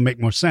because this will make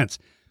more sense.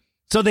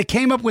 So they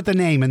came up with a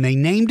name and they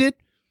named it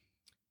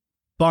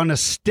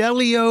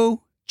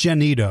Bonestelio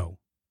Genido.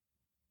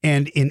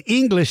 And in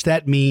English,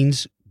 that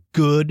means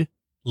good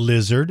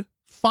lizard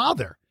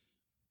father.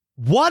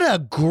 What a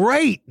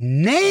great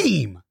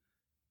name.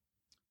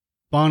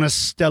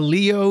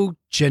 Bonestelio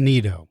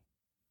Genido.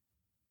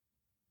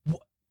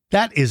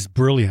 That is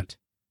brilliant.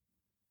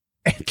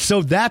 And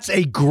so that's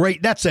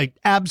an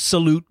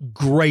absolute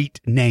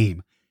great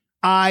name.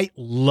 I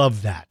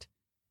love that.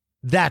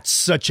 That's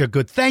such a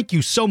good, thank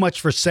you so much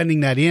for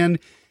sending that in.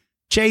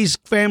 Chase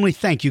family,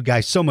 thank you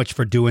guys so much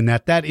for doing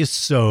that. That is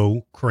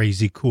so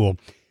crazy cool.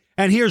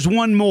 And here's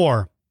one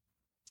more.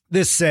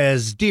 This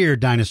says, Dear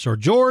Dinosaur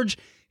George,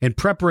 in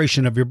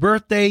preparation of your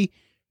birthday,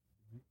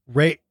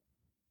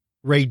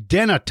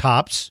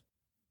 Raidenatops,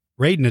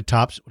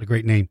 what a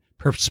great name,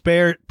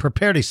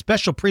 prepared a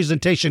special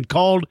presentation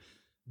called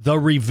The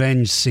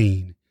Revenge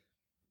Scene.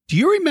 Do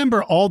you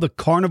remember all the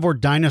carnivore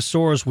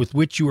dinosaurs with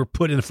which you were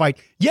put in a fight?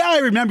 Yeah, I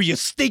remember, you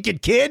stinking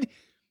kid.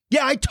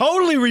 Yeah, I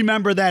totally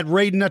remember that,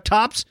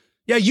 Raidenatops.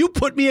 Yeah, you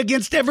put me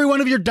against every one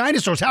of your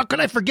dinosaurs. How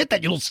could I forget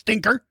that, you little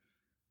stinker?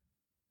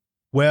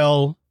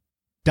 Well,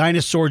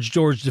 Dinosaur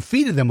George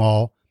defeated them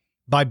all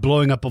by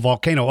blowing up a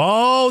volcano.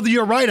 Oh,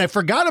 you're right. I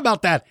forgot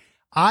about that.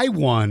 I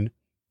won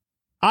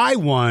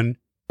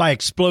by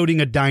exploding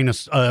a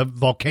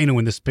volcano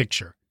in this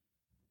picture.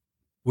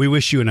 We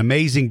wish you an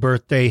amazing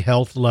birthday,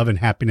 health, love, and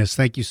happiness.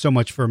 Thank you so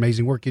much for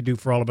amazing work you do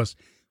for all of us.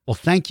 Well,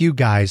 thank you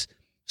guys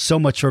so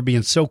much for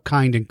being so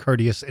kind and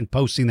courteous and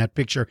posting that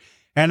picture.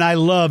 And I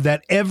love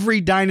that every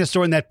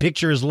dinosaur in that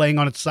picture is laying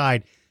on its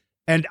side.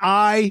 And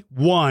I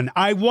won.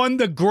 I won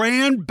the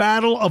grand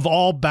battle of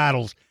all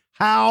battles.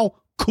 How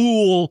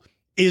cool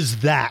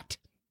is that?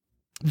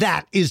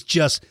 That is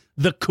just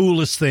the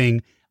coolest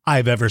thing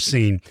I've ever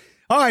seen.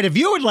 All right, if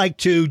you would like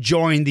to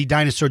join the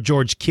Dinosaur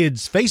George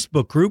Kids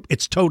Facebook group,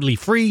 it's totally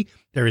free.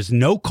 There is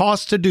no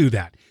cost to do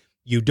that.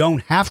 You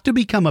don't have to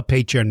become a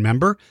Patreon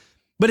member,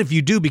 but if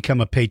you do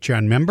become a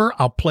Patreon member,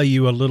 I'll play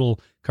you a little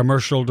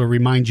commercial to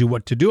remind you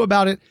what to do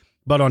about it.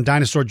 But on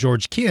Dinosaur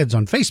George Kids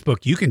on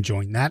Facebook, you can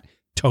join that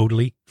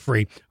totally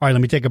free. All right,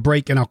 let me take a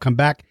break and I'll come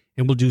back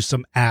and we'll do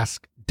some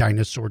Ask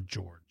Dinosaur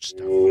George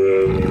stuff.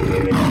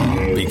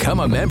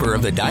 Become a member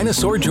of the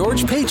Dinosaur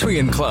George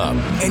Patreon Club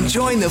and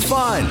join the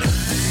fun.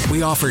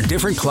 We offer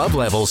different club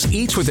levels,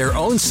 each with their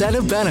own set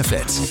of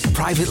benefits.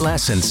 Private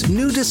lessons,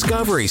 new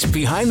discoveries,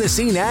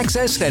 behind-the-scene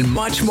access, and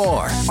much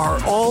more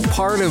are all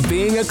part of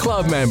being a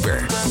club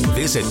member.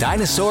 Visit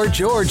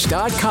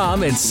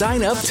dinosaurgeorge.com and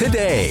sign up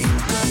today.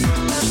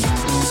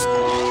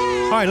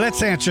 All right,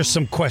 let's answer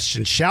some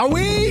questions, shall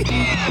we?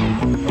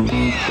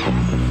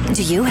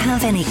 Do you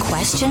have any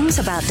questions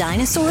about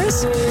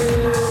dinosaurs?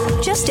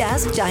 Just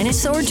ask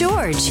Dinosaur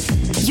George.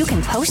 You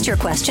can post your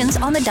questions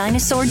on the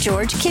Dinosaur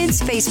George Kids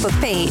Facebook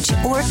page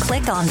or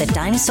click on the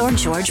Dinosaur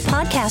George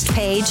podcast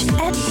page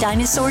at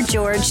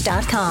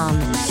dinosaurgeorge.com.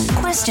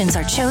 Questions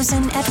are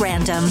chosen at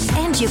random,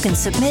 and you can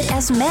submit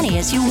as many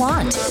as you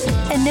want.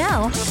 And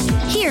now,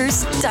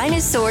 here's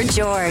Dinosaur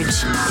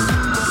George.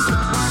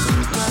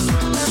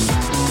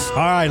 All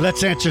right,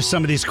 let's answer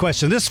some of these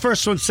questions. This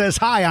first one says,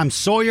 Hi, I'm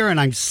Sawyer and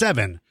I'm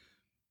 7.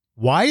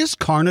 Why is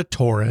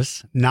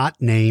Carnotaurus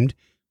not named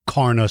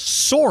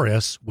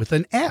Carnosaurus with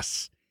an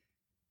S?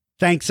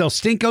 Thanks, El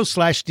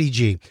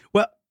Stinko/DG.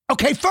 Well,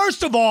 okay,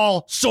 first of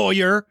all,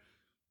 Sawyer,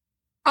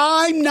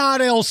 I'm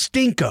not El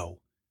Stinko.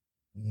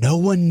 No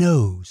one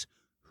knows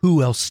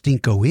who El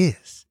Stinko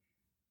is.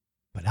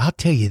 But I'll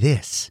tell you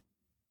this.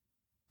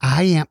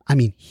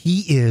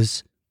 He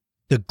is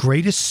the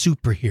greatest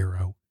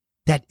superhero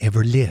that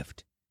ever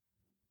lived.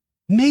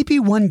 Maybe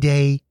one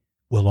day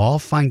we'll all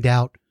find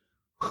out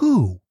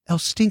who El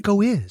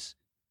Stinko is.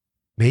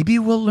 Maybe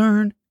we'll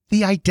learn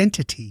the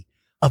identity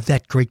of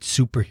that great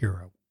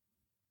superhero.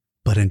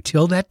 But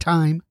until that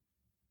time,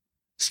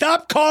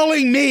 stop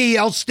calling me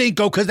El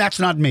Stinko, because that's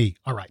not me.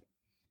 All right.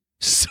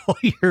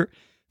 Sawyer,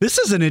 this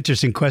is an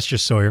interesting question,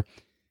 Sawyer.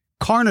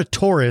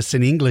 Carnotaurus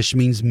in English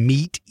means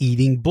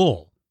meat-eating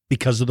bull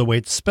because of the way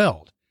it's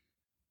spelled.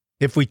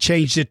 If we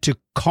changed it to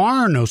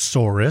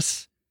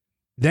Carnosaurus,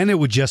 then it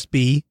would just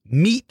be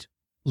meat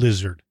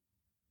lizard.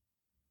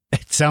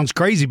 It sounds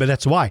crazy, but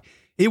that's why.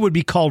 It would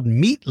be called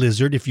meat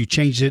lizard if you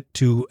changed it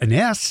to an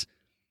S.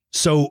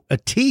 So a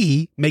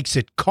T makes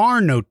it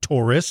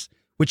Carnotaurus,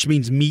 which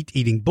means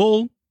meat-eating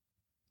bull,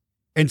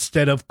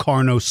 instead of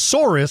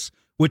Carnosaurus,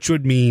 which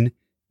would mean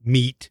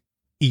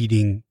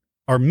meat-eating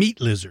or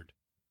meat lizard.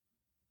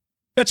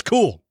 That's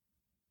cool.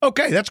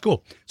 Okay, that's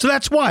cool. So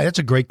that's why. That's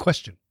a great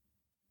question.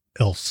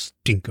 El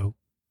Stinko.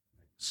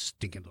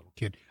 Stinking little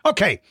kid.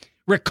 Okay,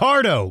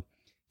 Ricardo,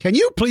 can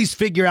you please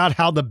figure out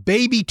how the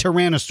baby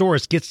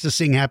Tyrannosaurus gets to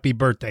sing happy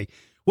birthday?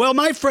 Well,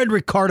 my friend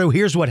Ricardo,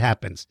 here's what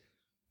happens.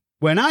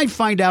 when I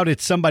find out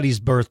it's somebody's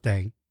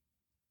birthday,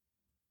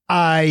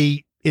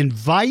 I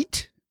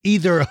invite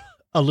either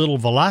a little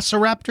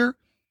velociraptor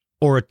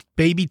or a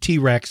baby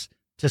T-Rex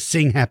to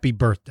sing happy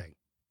birthday.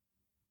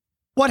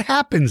 What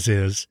happens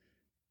is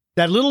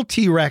that little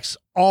T-Rex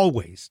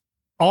always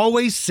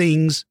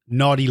sings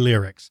naughty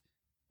lyrics.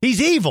 He's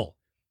evil.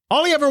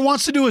 All he ever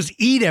wants to do is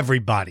eat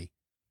everybody.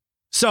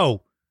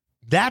 So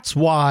that's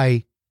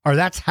why, or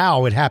that's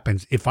how it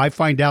happens. If I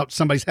find out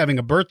somebody's having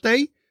a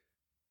birthday,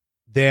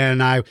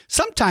 then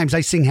sometimes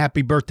I sing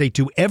happy birthday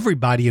to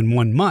everybody in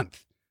 1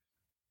 month.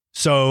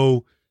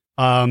 So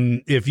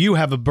if you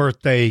have a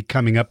birthday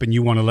coming up and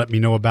you want to let me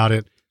know about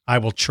it, I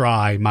will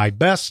try my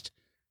best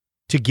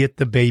to get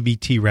the baby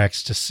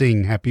T-Rex to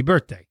sing happy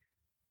birthday.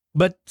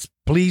 But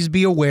please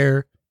be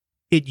aware,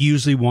 it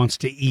usually wants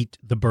to eat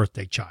the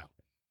birthday child.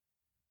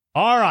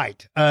 All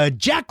right.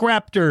 Jack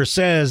Raptor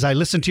says, I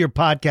listen to your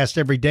podcast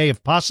every day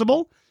if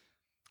possible.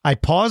 I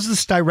paused the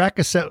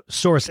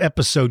Styracosaurus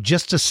episode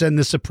just to send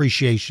this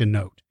appreciation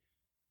note.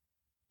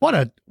 What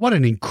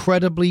an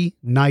incredibly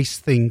nice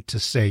thing to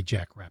say,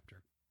 Jack Raptor.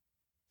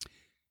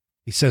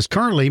 He says,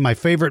 currently, my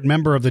favorite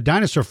member of the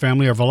dinosaur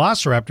family are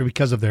Velociraptor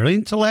because of their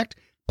intellect,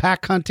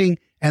 pack hunting,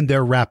 and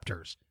their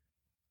raptors.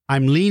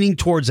 I'm leaning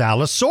towards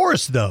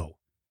Allosaurus, though.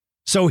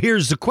 So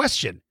here's the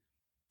question.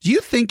 Do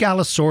you think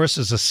Allosaurus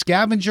is a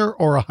scavenger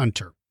or a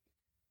hunter?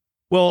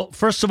 Well,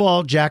 first of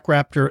all, Jack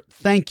Raptor,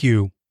 thank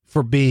you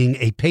for being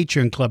a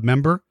Patreon Club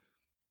member.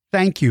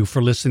 Thank you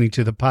for listening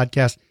to the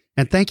podcast.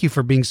 And thank you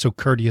for being so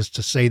courteous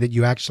to say that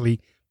you actually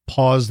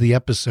paused the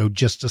episode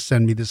just to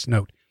send me this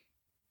note.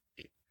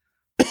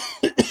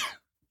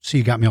 So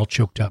you got me all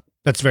choked up.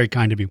 That's very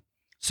kind of you.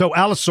 So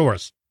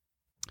Allosaurus.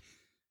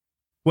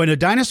 When a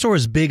dinosaur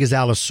as big as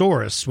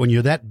Allosaurus, when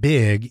you're that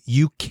big,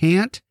 you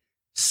can't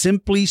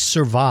simply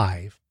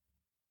survive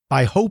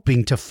by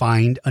hoping to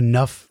find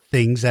enough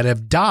things that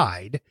have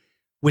died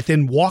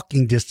within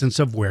walking distance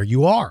of where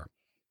you are.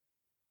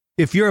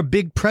 If you're a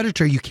big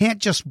predator, you can't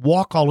just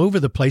walk all over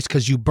the place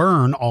because you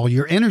burn all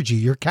your energy,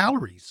 your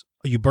calories.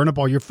 You burn up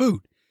all your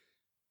food.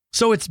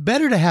 So it's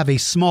better to have a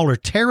smaller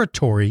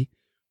territory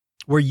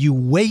where you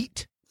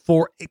wait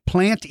for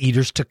plant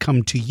eaters to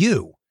come to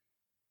you,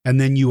 and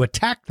then you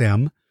attack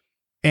them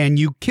and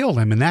you kill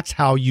them, and that's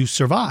how you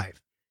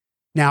survive.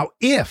 Now,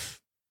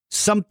 if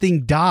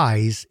something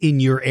dies in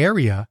your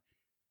area,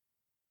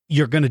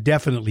 you're going to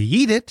definitely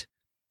eat it.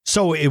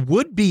 So it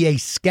would be a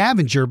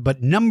scavenger,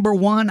 but number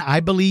one,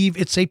 I believe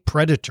it's a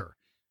predator.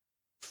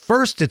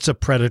 First, it's a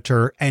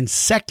predator, and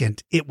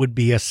second, it would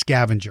be a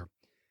scavenger.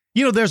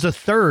 You know, there's a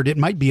third. It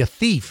might be a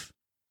thief.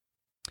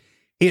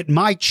 It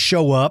might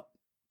show up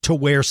to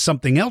where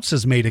something else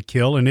has made a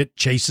kill, and it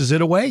chases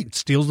it away and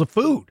steals the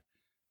food.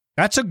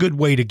 That's a good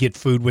way to get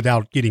food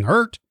without getting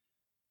hurt.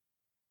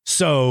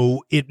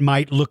 So it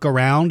might look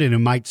around and it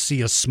might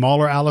see a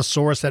smaller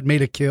Allosaurus that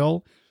made a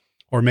kill,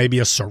 or maybe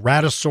a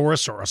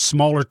Ceratosaurus or a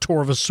smaller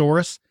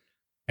Torvosaurus,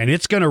 and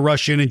it's going to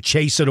rush in and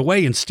chase it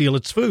away and steal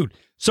its food.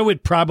 So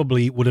it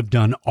probably would have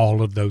done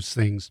all of those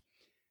things.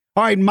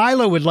 All right,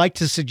 Milo would like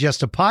to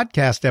suggest a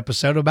podcast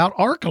episode about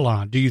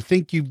Archelon. Do you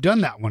think you've done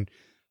that one?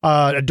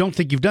 I don't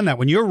think you've done that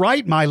one. You're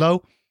right,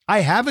 Milo. I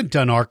haven't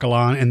done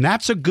Archelon, and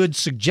that's a good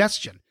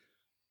suggestion.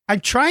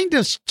 I'm trying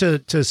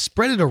to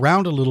spread it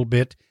around a little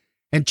bit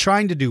and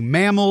trying to do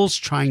mammals,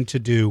 trying to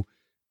do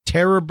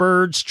terror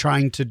birds,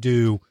 trying to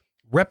do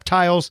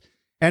reptiles,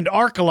 and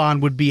Archelon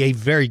would be a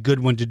very good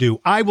one to do.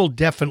 I will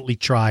definitely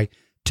try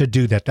to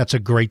do that. That's a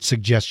great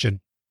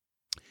suggestion.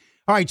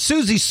 All right,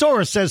 Susie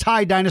Soros says,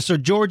 hi, Dinosaur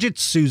George.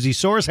 It's Susie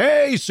Soros.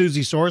 Hey,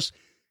 Susie Soros.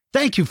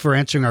 Thank you for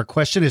answering our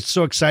question. It's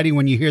so exciting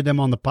when you hear them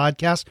on the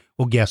podcast.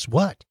 Well, guess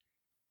what?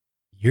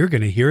 You're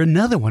going to hear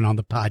another one on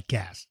the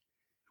podcast.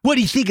 What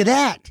do you think of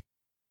that,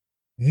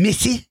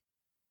 Missy?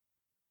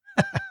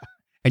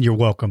 And you're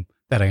welcome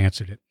that I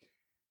answered it.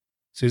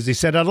 Susie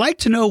said, I'd like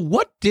to know,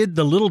 what did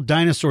the little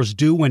dinosaurs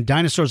do when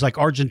dinosaurs like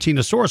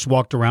Argentinosaurus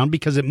walked around?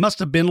 Because it must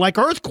have been like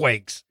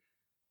earthquakes.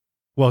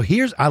 Well,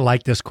 I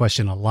like this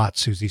question a lot,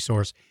 Susie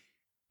Soros.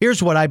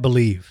 Here's what I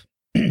believe.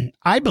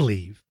 I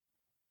believe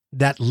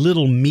that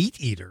little meat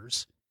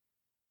eaters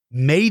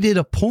made it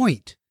a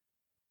point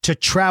to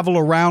travel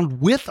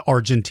around with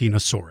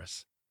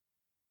Argentinosaurus.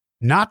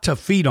 Not to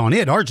feed on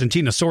it.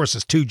 Argentinosaurus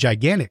is too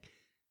gigantic.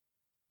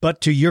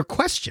 But to your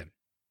question,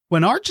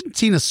 when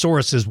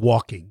Argentinosaurus is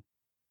walking,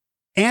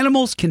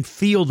 animals can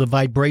feel the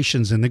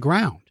vibrations in the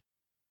ground.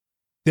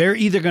 They're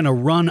either going to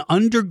run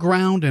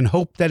underground and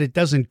hope that it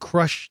doesn't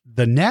crush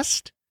the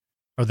nest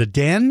or the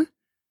den.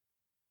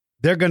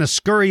 They're going to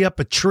scurry up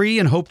a tree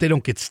and hope they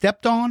don't get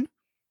stepped on.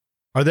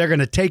 Or they're going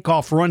to take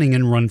off running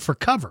and run for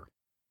cover.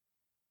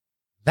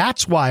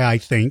 That's why I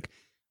think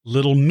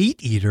little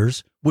meat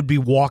eaters would be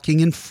walking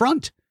in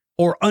front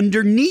or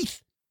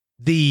underneath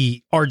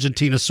the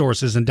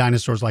Argentinosaurus and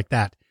dinosaurs like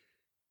that.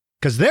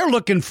 Because they're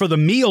looking for the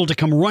meal to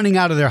come running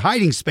out of their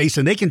hiding space,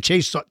 and they can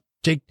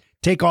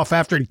take off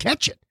after and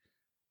catch it.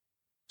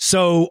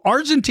 So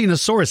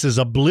Argentinosaurus is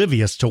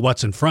oblivious to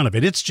what's in front of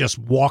it. It's just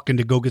walking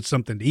to go get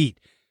something to eat.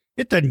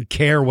 It doesn't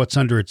care what's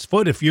under its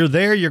foot. If you're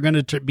there, you're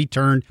going to be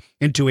turned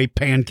into a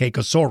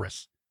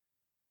Pancakeosaurus.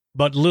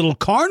 But little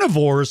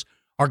carnivores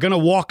are going to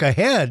walk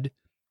ahead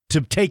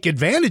to take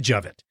advantage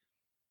of it.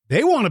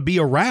 They want to be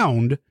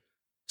around.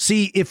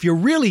 See, if you're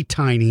really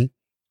tiny,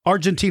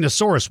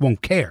 Argentinosaurus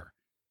won't care.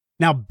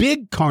 Now,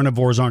 big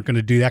carnivores aren't going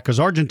to do that because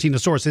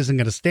Argentinosaurus isn't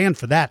going to stand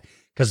for that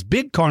because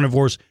big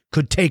carnivores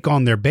could take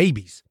on their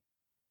babies.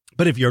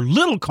 But if you're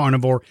little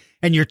carnivore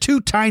and you're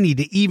too tiny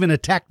to even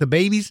attack the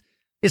babies,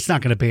 it's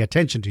not going to pay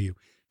attention to you.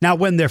 Now,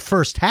 when they're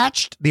first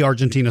hatched, the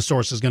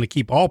Argentinosaurus is going to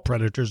keep all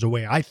predators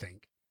away, I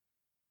think.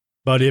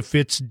 But if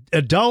it's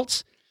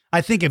adults,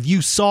 I think if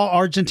you saw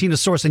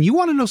Argentinosaurus, and you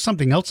want to know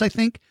something else, I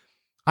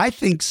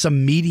think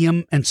some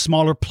medium and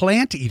smaller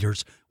plant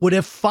eaters would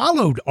have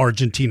followed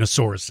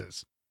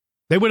Argentinosauruses.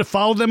 They would have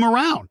followed them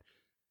around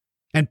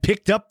and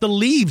picked up the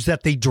leaves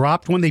that they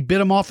dropped when they bit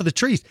them off of the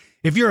trees.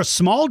 If you're a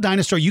small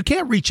dinosaur, you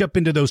can't reach up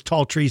into those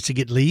tall trees to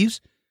get leaves.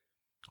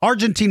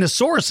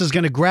 Argentinosaurus is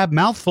going to grab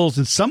mouthfuls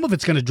and some of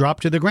it's going to drop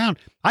to the ground.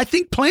 I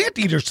think plant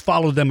eaters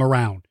follow them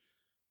around.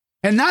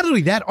 And not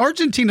only that,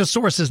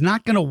 Argentinosaurus is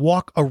not going to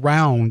walk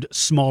around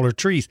smaller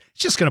trees.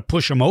 It's just going to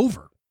push them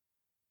over.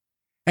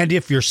 And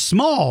if you're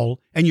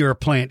small and you're a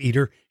plant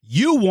eater,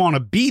 you want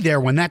to be there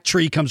when that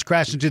tree comes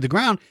crashing to the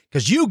ground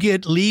because you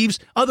get leaves.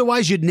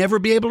 Otherwise, you'd never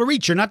be able to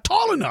reach. You're not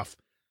tall enough.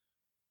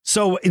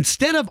 So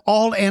instead of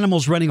all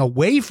animals running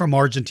away from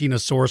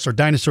Argentinosaurus or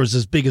dinosaurs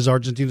as big as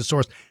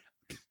Argentinosaurus,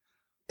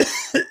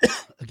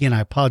 again, I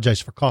apologize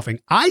for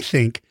coughing, I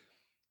think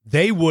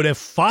they would have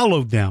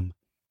followed them.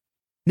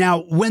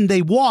 Now, when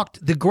they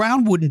walked, the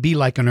ground wouldn't be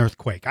like an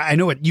earthquake. I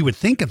know you would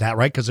think of that,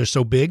 right? Because they're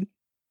so big.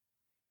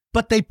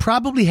 But they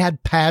probably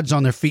had pads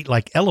on their feet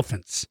like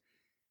elephants.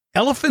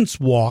 Elephants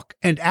walk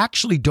and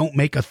actually don't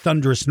make a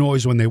thunderous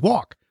noise when they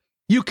walk.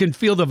 You can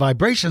feel the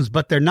vibrations,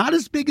 but they're not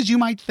as big as you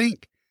might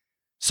think.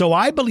 So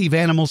I believe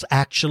animals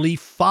actually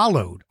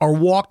followed or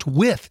walked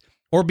with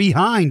or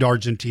behind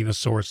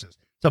Argentinosauruses.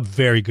 It's a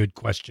very good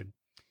question.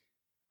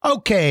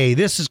 Okay,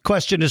 this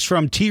question is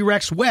from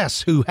T-Rex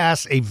Wes, who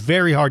has a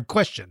very hard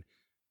question.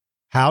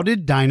 How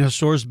did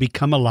dinosaurs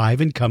become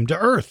alive and come to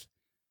Earth?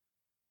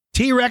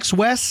 T-Rex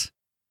Wes,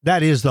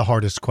 that is the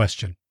hardest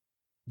question.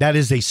 That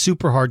is a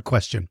super hard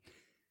question.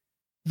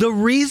 The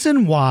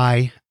reason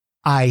why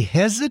I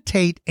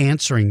hesitate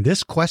answering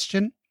this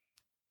question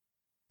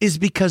is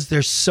because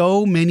there's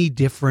so many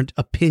different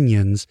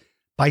opinions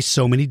by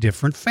so many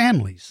different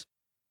families.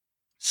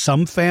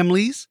 Some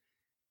families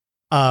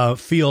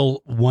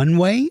feel one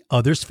way,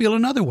 others feel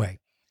another way.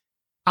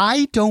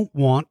 I don't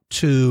want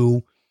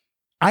to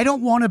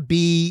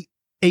be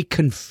a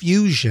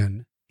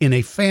confusion in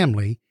a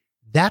family.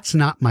 That's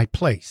not my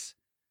place.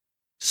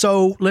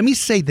 So let me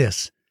say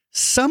this.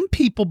 Some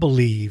people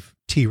believe,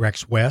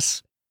 T-Rex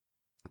Wes,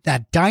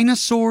 that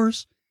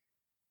dinosaurs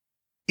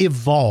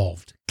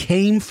evolved,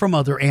 came from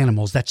other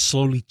animals that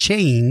slowly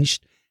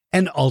changed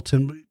and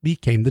ultimately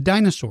became the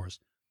dinosaurs.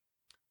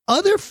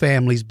 Other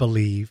families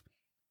believe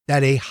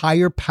that a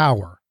higher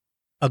power,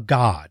 a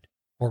god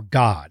or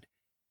God,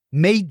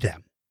 made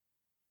them.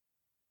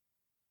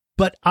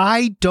 But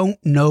I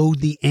don't know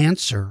the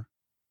answer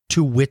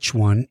to which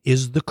one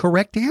is the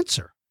correct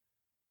answer.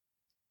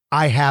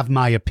 I have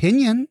my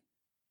opinion,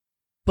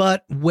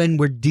 but when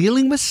we're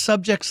dealing with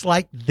subjects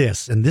like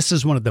this, and this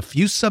is one of the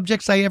few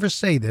subjects I ever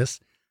say this,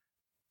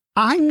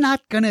 I'm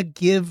not going to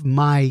give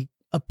my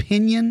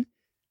opinion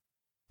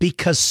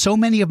because so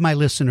many of my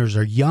listeners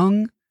are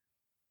young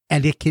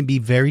and it can be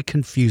very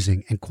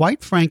confusing. And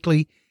quite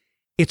frankly,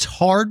 it's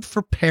hard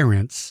for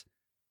parents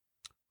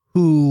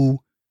whose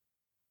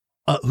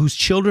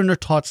children are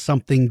taught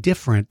something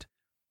different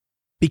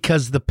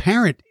because the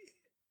parent,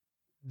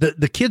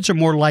 the kids are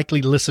more likely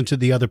to listen to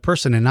the other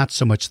person and not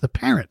so much the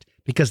parent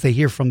because they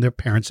hear from their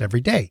parents every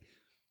day.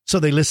 So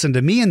they listen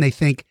to me and they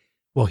think,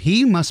 well,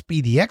 he must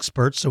be the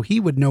expert, so he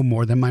would know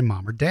more than my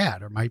mom or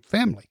dad or my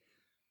family.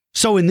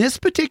 So in this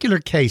particular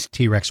case,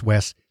 T-Rex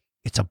Wes,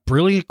 it's a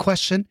brilliant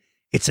question.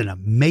 It's an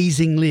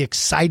amazingly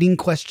exciting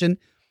question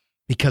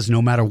because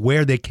no matter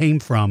where they came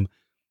from,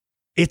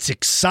 it's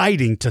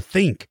exciting to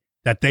think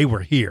that they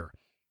were here.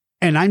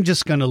 And I'm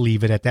just going to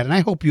leave it at that. And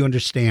I hope you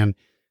understand.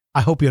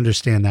 I hope you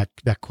understand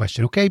that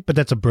question. Okay. But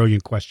that's a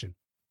brilliant question.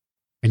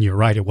 And you're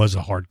right. It was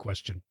a hard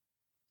question.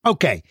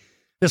 Okay.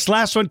 This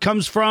last one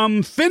comes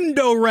from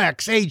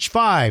Findorex, age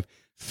 5.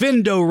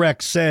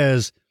 Findorex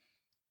says,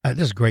 this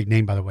is a great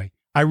name, by the way.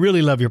 I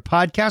really love your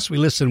podcast. We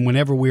listen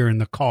whenever we're in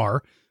the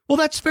car. Well,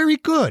 that's very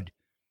good.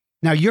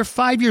 Now, you're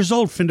 5 years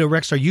old,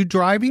 Findorex. Are you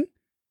driving?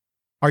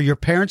 Are your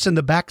parents in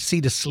the back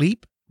seat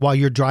asleep while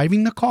you're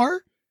driving the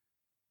car?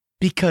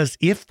 Because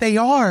if they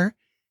are,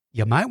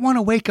 you might want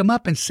to wake them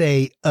up and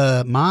say,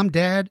 Mom,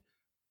 Dad,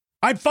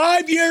 I'm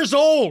 5 years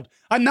old.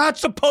 I'm not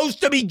supposed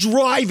to be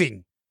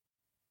driving.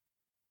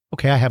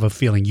 Okay, I have a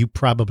feeling you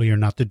probably are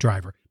not the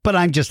driver, but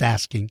I'm just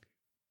asking.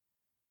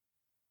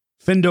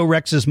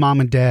 Findorex's mom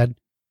and dad,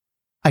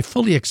 I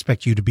fully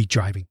expect you to be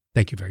driving.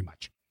 Thank you very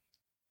much.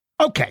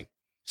 Okay,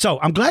 so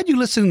I'm glad you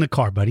listened in the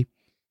car, buddy.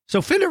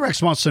 So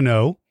Findorex wants to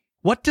know,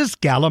 what does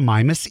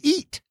Gallimimus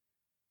eat?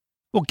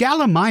 Well,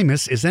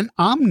 Gallimimus is an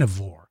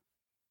omnivore,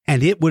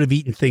 and it would have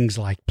eaten things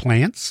like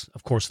plants,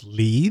 of course,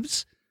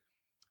 leaves.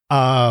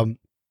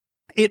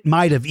 It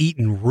might have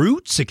eaten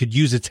roots. It could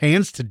use its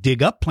hands to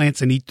dig up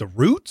plants and eat the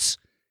roots.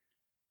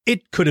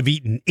 It could have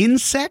eaten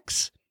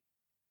insects,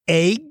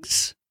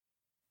 eggs,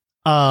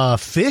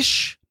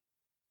 fish,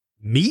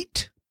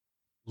 meat,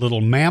 little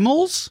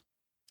mammals.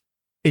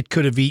 It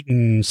could have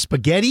eaten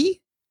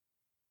spaghetti,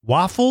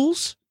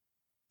 waffles,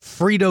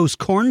 Fritos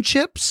corn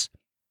chips,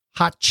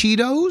 hot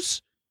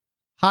Cheetos,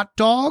 hot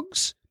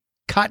dogs,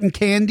 cotton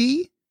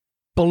candy,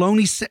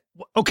 bologna.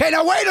 Okay,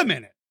 now wait a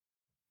minute.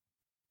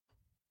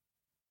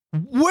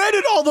 Where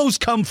did all those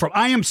come from?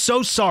 I am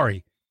so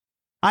sorry.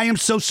 I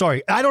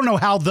don't know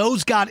how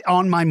those got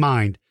on my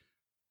mind.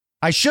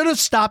 I should have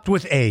stopped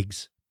with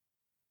eggs.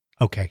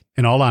 Okay,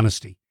 in all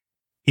honesty,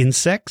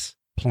 insects,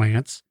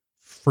 plants,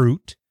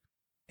 fruit,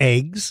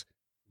 eggs,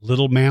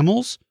 little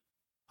mammals,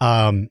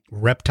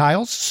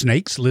 reptiles,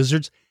 snakes,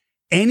 lizards,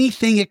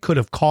 anything it could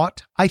have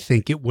caught, I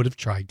think it would have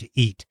tried to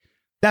eat.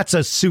 That's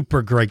a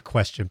super great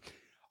question.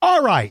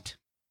 All right.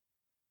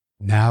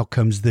 Now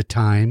comes the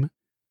time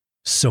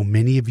so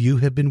many of you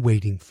have been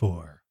waiting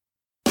for.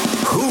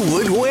 Who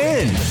would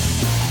win?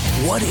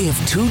 What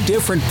if two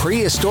different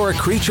prehistoric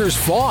creatures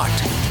fought?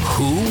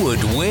 Who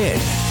would win?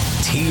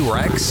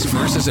 T-Rex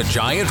versus a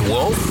giant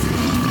wolf?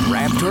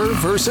 Raptor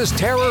versus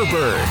terror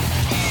bird?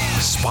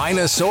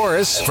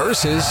 Spinosaurus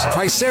versus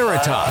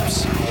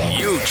Triceratops?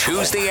 You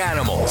choose the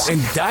animals,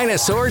 and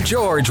Dinosaur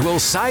George will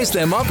size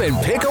them up and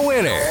pick a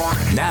winner.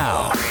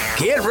 Now,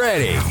 get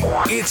ready.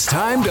 It's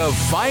time to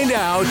find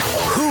out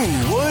who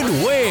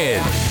would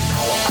win.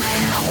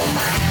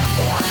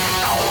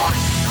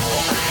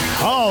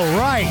 All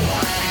right.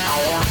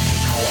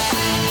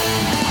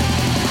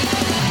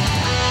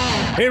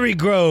 Here we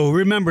go.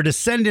 Remember, to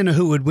send in a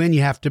who would win,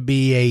 you have to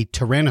be a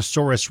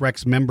Tyrannosaurus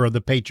Rex member of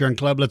the Patreon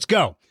Club. Let's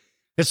go.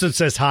 This one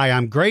says, hi,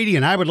 I'm Grady,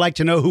 and I would like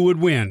to know who would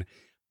win.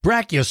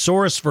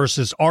 Brachiosaurus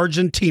versus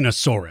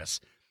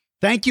Argentinosaurus.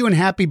 Thank you and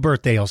happy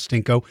birthday, El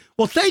Stinko.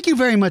 Well, thank you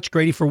very much,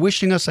 Grady, for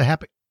wishing us a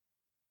happy...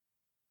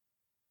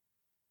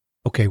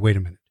 Okay, wait a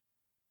minute.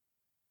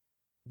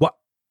 What?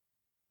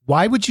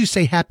 Why would you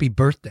say happy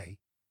birthday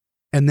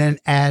and then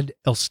add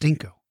El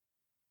Stinko?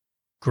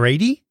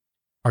 Grady,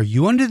 are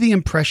you under the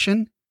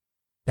impression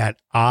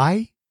that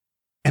I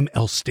am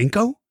El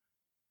Stinko?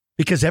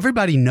 Because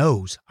everybody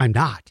knows I'm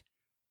not.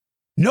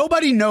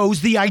 Nobody knows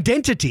the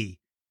identity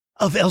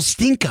of El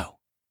Stinko.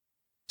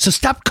 So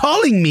stop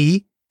calling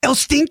me El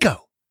Stinko.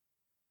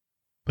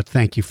 But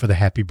thank you for the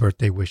happy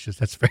birthday wishes.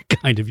 That's very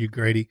kind of you,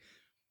 Grady.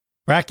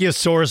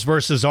 Brachiosaurus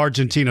versus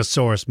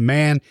Argentinosaurus.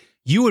 Man,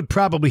 you would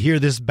probably hear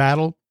this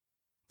battle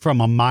from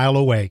a mile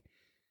away.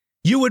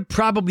 You would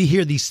probably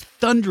hear these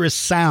thunderous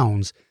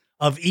sounds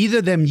of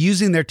either them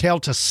using their tail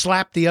to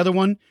slap the other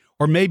one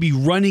or maybe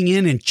running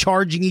in and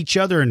charging each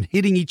other and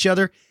hitting each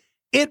other.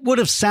 It would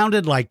have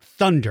sounded like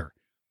thunder.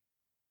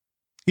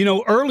 You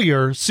know,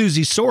 earlier,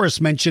 Susie Soros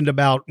mentioned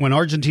about when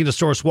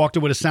Argentinosaurus walked,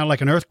 it would have sounded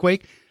like an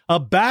earthquake. A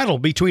battle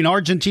between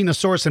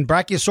Argentinosaurus and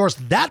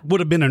Brachiosaurus, that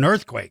would have been an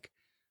earthquake.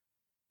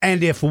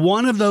 And if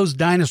one of those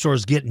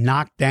dinosaurs get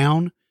knocked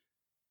down,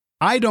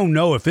 I don't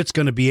know if it's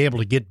going to be able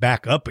to get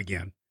back up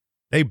again.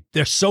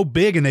 They're so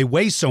big and they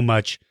weigh so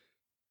much.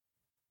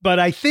 But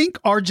I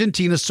think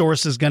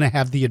Argentinosaurus is going to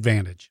have the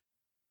advantage.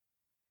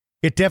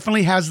 It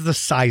definitely has the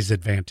size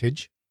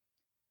advantage,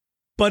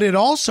 but it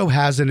also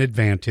has an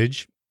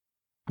advantage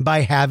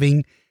by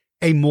having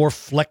a more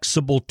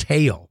flexible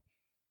tail.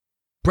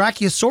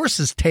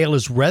 Brachiosaurus's tail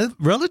is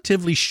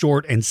relatively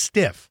short and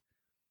stiff.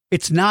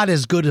 It's not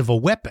as good of a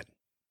weapon.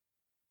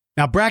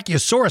 Now,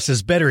 Brachiosaurus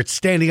is better at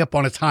standing up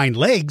on its hind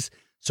legs,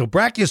 so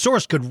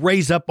Brachiosaurus could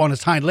raise up on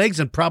its hind legs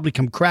and probably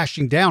come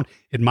crashing down.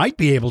 It might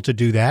be able to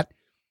do that.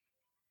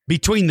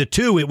 Between the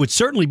two, it would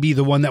certainly be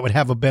the one that would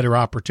have a better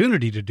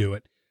opportunity to do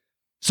it.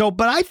 So,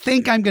 but I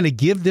think I'm going to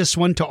give this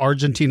one to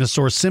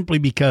Argentinosaurus simply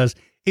because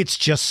it's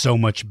just so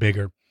much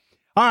bigger.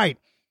 All right,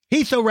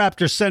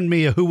 Hethoraptor send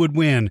me a who would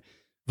win.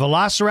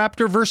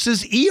 Velociraptor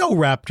versus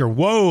Eoraptor.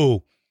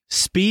 Whoa,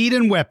 speed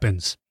and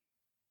weapons.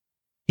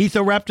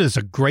 Hethoraptor is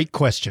a great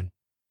question.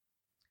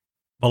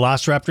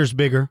 Velociraptor's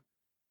bigger.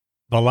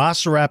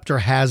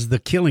 Velociraptor has the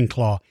killing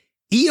claw.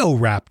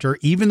 Eoraptor,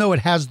 even though it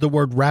has the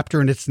word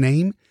raptor in its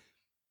name,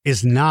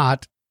 is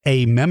not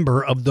a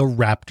member of the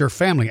raptor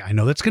family. I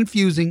know that's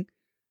confusing,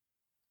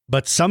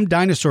 but some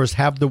dinosaurs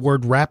have the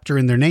word raptor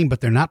in their name, but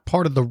they're not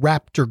part of the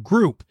raptor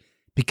group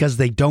because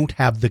they don't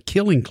have the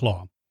killing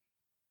claw.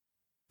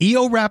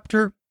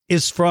 Eoraptor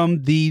is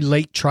from the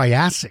late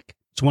Triassic.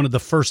 It's one of the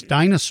first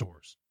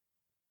dinosaurs.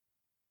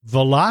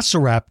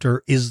 Velociraptor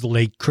is the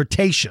late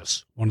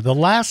Cretaceous, one of the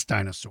last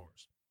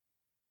dinosaurs.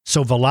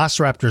 So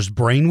Velociraptor's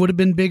brain would have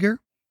been bigger.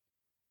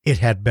 It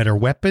had better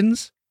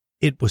weapons.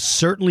 It was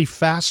certainly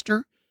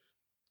faster.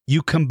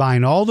 You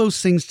combine all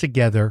those things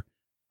together,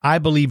 I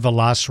believe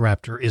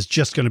Velociraptor is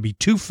just going to be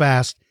too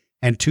fast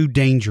and too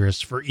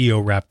dangerous for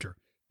Eoraptor.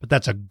 But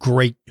that's a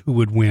great who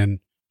would win,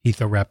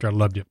 Hethoraptor. I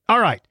loved it. All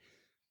right.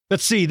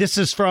 Let's see. This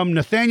is from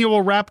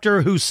Nathaniel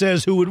Raptor, who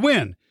says who would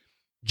win.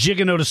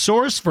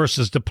 Giganotosaurus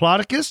versus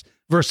Diplodocus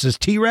versus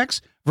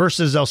T-Rex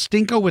versus El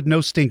Stinko with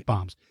no stink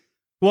bombs.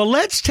 Well,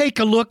 let's take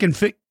a look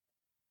and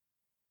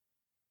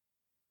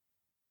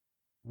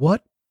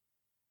what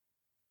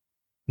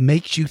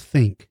makes you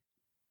think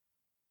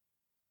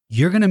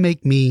you're going to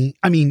make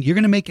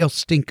El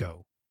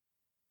Stinko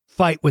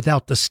fight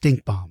without the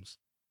stink bombs?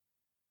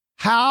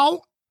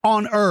 How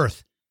on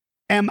earth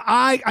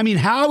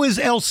how is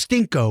El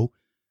Stinko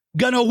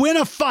going to win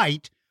a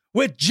fight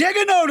with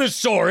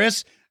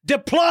Giganotosaurus,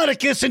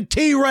 Diplodocus, and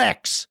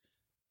T-Rex?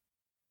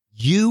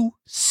 You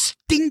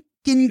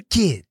stinking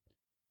kid.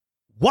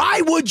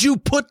 Why would you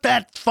put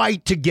that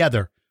fight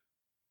together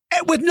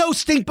with no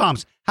stink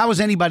bombs? How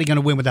is anybody going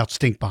to win without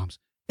stink bombs?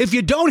 If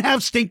you don't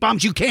have stink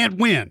bombs, you can't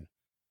win.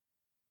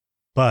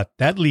 But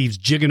that leaves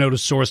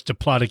Giganotosaurus,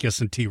 Diplodocus,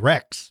 and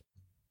T-Rex.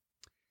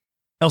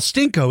 El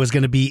Stinko is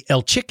going to be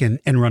El Chicken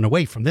and run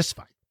away from this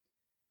fight.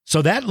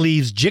 So that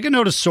leaves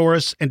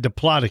Giganotosaurus and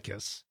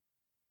Diplodocus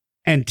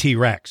and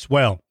T-Rex.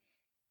 Well,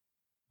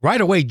 right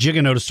away,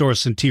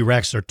 Giganotosaurus and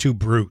T-Rex are two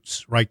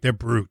brutes, right? They're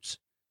brutes.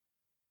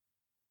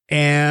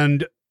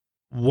 And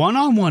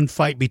one-on-one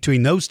fight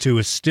between those two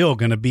is still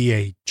going to be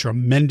a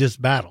tremendous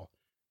battle.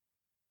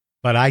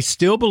 But I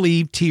still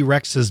believe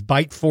T-Rex's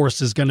bite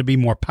force is going to be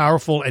more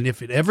powerful. And if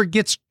he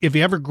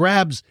ever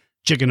grabs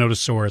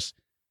Giganotosaurus,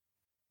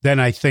 then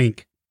I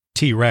think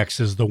T-Rex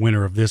is the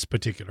winner of this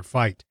particular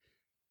fight.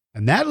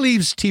 And that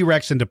leaves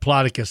T-Rex and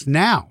Diplodocus.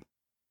 Now,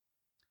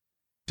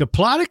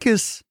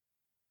 Diplodocus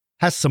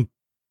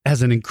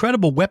has an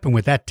incredible weapon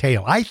with that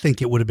tail. I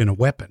think it would have been a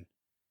weapon.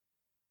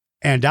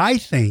 And I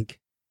think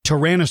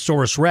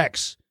Tyrannosaurus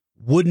Rex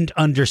wouldn't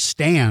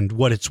understand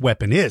what its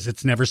weapon is.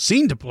 It's never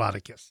seen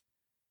Diplodocus.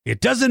 It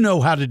doesn't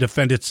know how to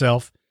defend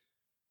itself.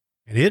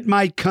 And it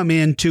might come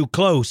in too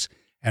close.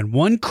 And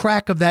one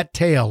crack of that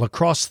tail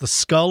across the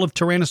skull of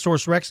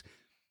Tyrannosaurus Rex,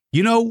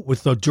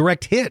 with a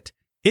direct hit,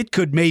 it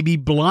could maybe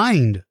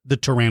blind the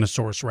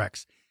Tyrannosaurus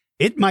Rex.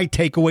 It might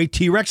take away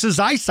T-Rex's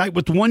eyesight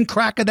with one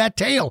crack of that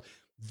tail.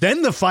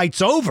 Then the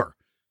fight's over.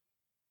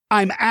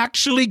 I'm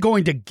actually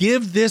going to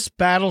give this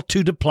battle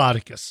to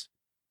Diplodocus.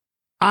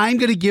 I'm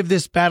going to give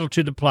this battle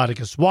to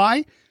Diplodocus.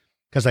 Why?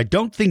 Because I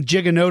don't think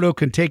Giganoto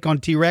can take on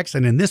T-Rex.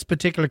 And in this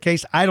particular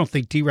case, I don't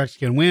think T-Rex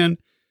can win.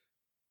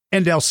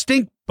 And El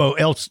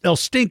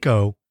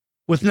Stinko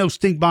with no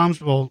stink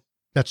bombs, well,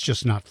 that's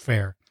just not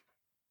fair.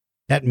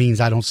 That means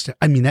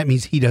that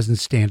means he doesn't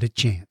stand a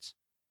chance.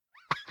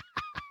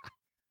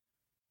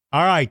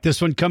 All right,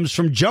 this one comes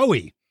from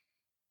Joey.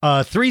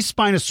 3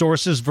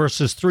 Spinosauruses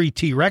versus 3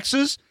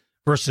 T-Rexes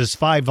versus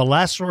 5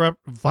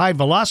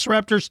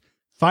 Velociraptors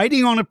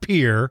fighting on a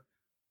pier,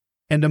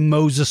 and a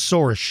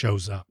Mosasaurus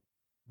shows up.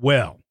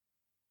 Well.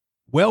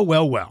 3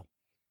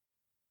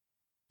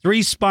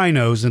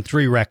 Spinos and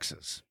 3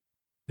 Rexes.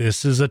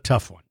 This is a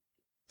tough one.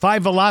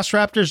 5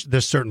 Velociraptors, they're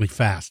certainly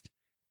fast.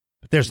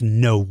 But there's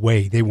no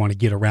way they want to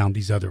get around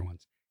these other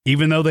ones.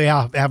 Even though they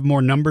have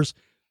more numbers,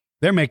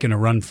 they're making a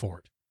run for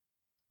it.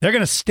 They're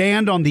going to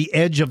stand on the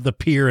edge of the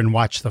pier and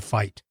watch the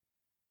fight.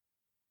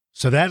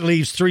 So that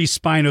leaves 3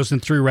 Spinos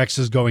and 3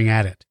 Rexes going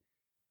at it.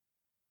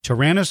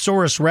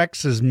 Tyrannosaurus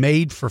Rex is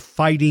made for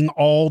fighting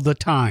all the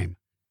time.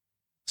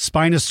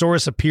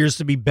 Spinosaurus appears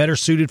to be better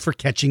suited for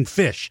catching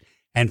fish,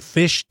 and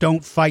fish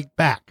don't fight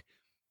back.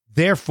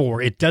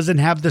 Therefore, it doesn't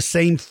have the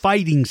same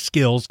fighting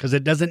skills because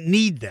it doesn't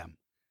need them.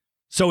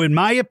 So in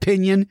my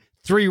opinion,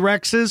 3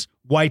 Rexes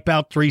wipe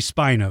out 3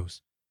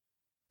 Spinos.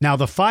 Now,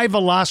 the 5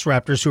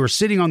 Velociraptors who are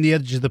sitting on the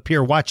edge of the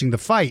pier watching the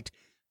fight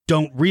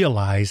don't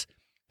realize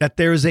that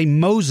there is a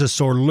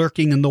mosasaur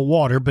lurking in the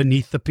water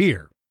beneath the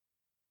pier.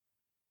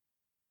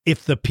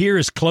 If the pier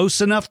is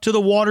close enough to the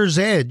water's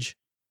edge,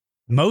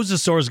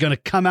 mosasaur is going to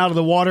come out of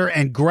the water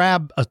and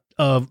grab a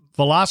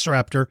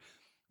Velociraptor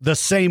the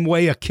same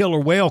way a killer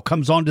whale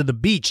comes onto the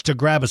beach to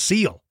grab a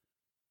seal.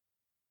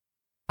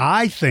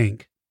 I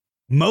think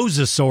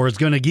Mosasaur is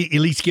going to at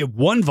least get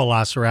 1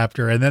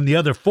 Velociraptor, and then the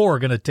other 4 are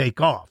going to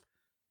take off.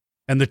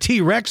 And the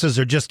T-Rexes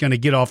are just going to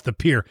get off the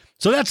pier.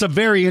 So that's a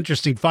very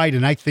interesting fight,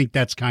 and I think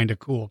that's kind of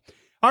cool.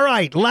 All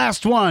right,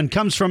 last one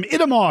comes from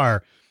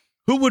Itamar.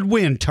 Who would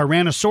win,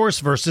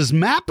 Tyrannosaurus versus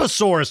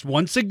Maposaurus?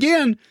 Once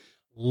again,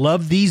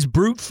 love these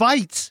brute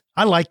fights.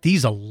 I like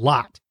these a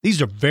lot.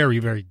 These are very,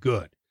 very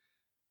good.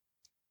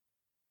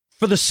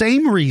 For the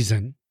same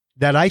reason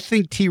that I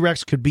think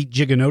T-Rex could beat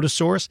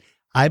Giganotosaurus,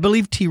 I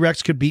believe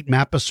T-Rex could beat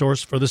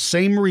Maposaurus for the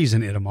same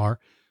reason, Itamar,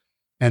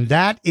 and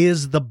that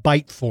is the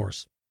bite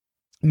force.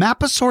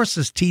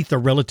 Maposaurus's teeth are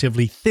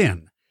relatively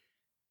thin,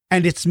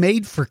 and it's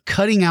made for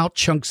cutting out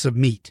chunks of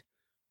meat.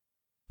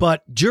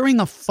 But during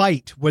a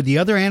fight where the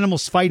other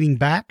animal's fighting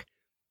back,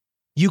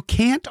 you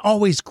can't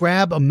always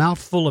grab a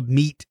mouthful of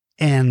meat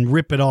and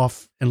rip it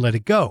off and let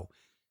it go.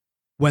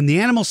 When the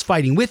animal's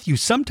fighting with you,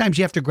 sometimes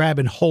you have to grab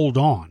and hold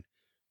on.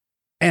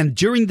 And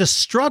during the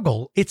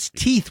struggle, its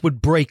teeth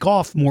would break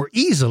off more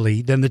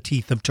easily than the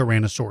teeth of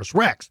Tyrannosaurus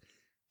Rex.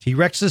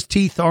 T-Rex's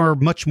teeth are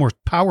much more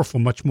powerful,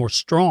 much more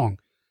strong,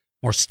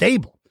 more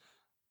stable.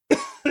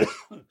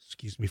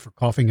 Excuse me for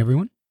coughing,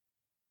 everyone.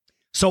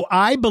 So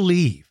I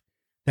believe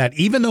that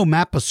even though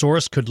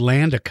Maposaurus could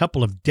land a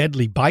couple of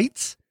deadly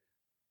bites,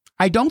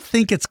 I don't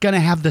think it's going to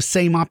have the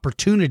same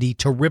opportunity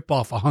to rip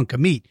off a hunk of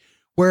meat.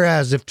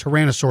 Whereas if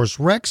Tyrannosaurus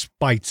Rex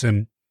bites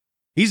him,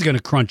 he's going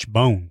to crunch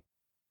bone.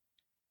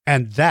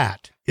 And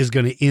that is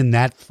going to end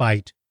that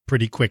fight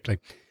pretty quickly.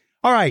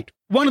 All right.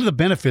 One of the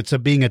benefits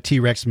of being a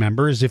T-Rex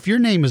member is if your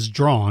name is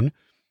drawn,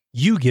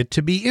 you get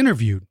to be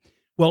interviewed.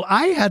 Well,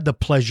 I had the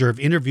pleasure of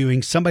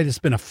interviewing somebody that's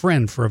been a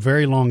friend for a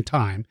very long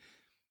time.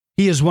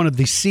 He is one of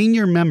the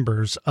senior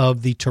members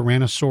of the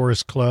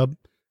Tyrannosaurus Club,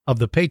 of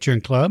the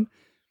Patreon Club,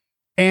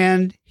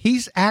 and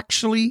he's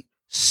actually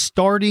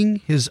starting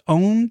his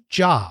own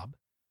job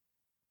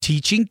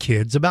teaching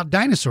kids about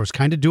dinosaurs,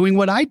 kind of doing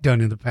what I've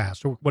done in the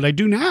past, or what I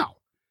do now.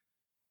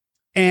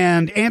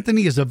 And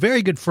Anthony is a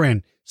very good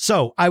friend.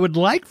 So I would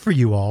like for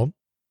you all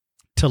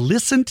to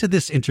listen to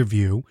this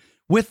interview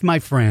with my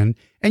friend,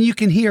 and you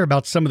can hear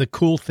about some of the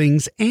cool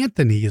things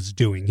Anthony is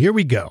doing. Here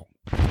we go.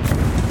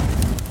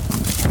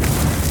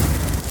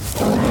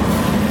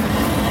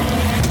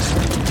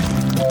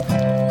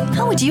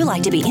 How would you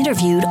like to be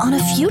interviewed on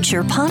a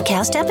future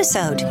podcast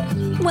episode?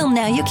 Well,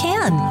 now you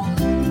can.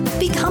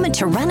 Become a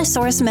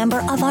Tyrannosaurus member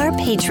of our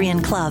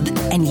Patreon Club,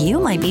 and you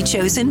might be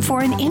chosen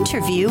for an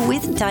interview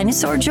with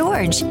Dinosaur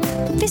George.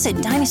 Visit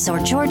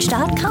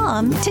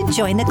dinosaurgeorge.com to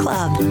join the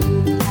club.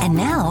 And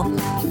now,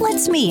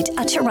 let's meet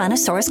a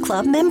Tyrannosaurus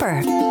Club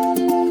member.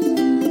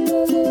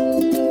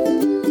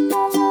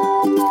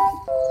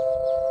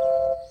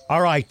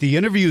 All right, the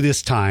interview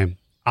this time,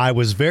 I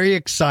was very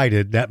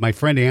excited that my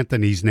friend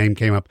Anthony's name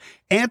came up.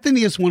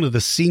 Anthony is one of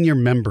the senior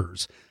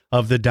members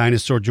of the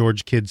Dinosaur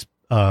George Kids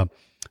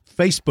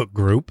Facebook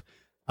group.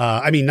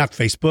 Not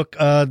Facebook,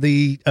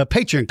 the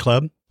Patreon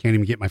Club. Can't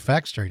even get my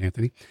facts straight,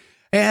 Anthony.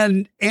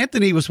 And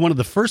Anthony was one of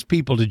the first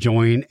people to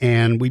join,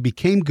 and we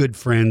became good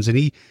friends,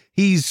 and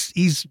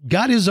he's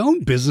got his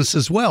own business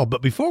as well.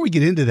 But before we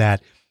get into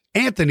that,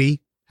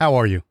 Anthony, how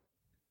are you?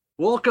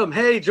 Welcome.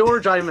 Hey,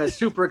 George, I'm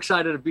super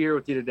excited to be here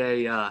with you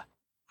today.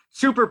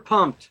 Super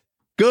pumped.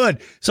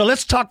 Good. So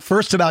let's talk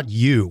first about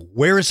you.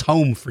 Where is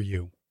home for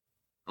you?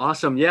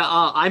 Awesome. Yeah,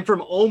 I'm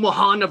from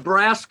Omaha,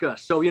 Nebraska.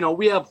 So,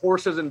 we have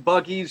horses and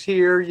buggies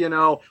here,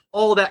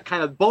 all that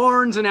kind of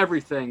barns and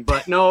everything.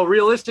 But no,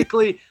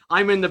 realistically,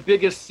 I'm in the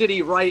biggest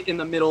city right in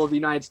the middle of the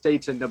United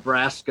States in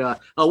Nebraska.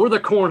 We're the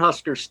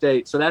Cornhusker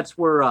state. So that's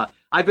where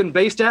I've been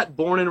based at,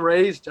 born and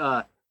raised,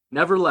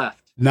 never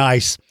left.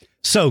 Nice.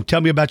 So tell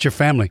me about your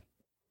family.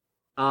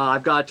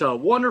 I've got a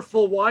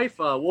wonderful wife.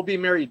 We'll be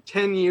married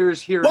 10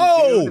 years here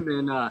Whoa! in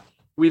June. And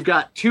we've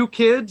got 2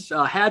 kids,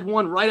 had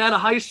one right out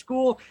of high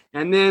school,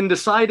 and then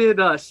decided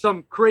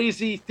some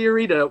crazy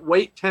theory to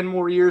wait 10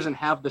 more years and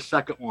have the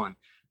second one.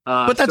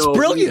 But that's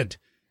brilliant.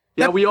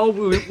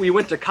 We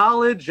went to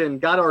college and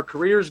got our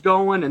careers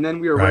going, and then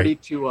we were ready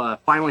to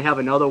finally have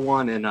another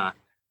one, and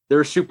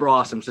they're super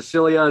awesome.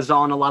 Cecilia is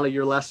on a lot of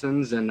your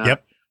lessons, and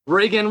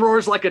Reagan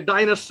roars like a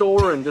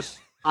dinosaur, and just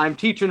I'm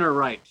teaching her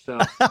right. So,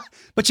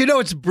 but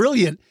it's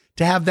brilliant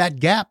to have that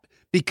gap,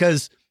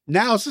 because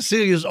now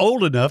Cecilia's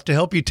old enough to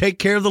help you take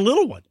care of the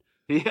little one.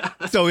 Yeah.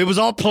 So it was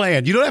all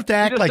planned. You don't have to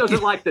act like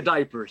doesn't like the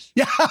diapers.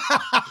 Yeah.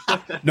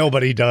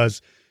 Nobody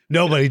does.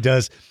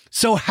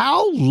 So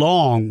how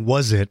long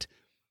was it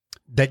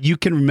that you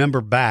can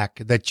remember back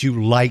that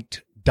you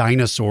liked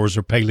dinosaurs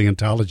or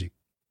paleontology?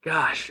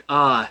 Gosh,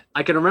 I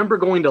can remember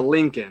going to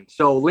Lincoln.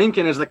 So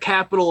Lincoln is the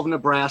capital of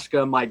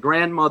Nebraska. My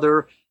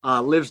grandmother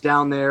lives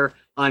down there,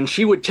 and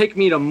she would take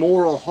me to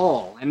Morrill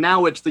Hall. And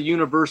now it's the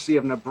University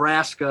of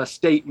Nebraska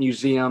State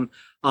Museum.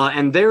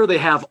 And there they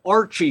have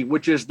Archie,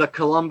 which is the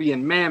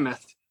Columbian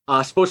mammoth,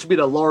 supposed to be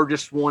the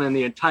largest one in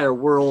the entire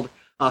world.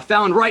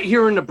 Found right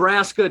here in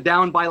Nebraska,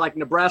 down by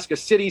Nebraska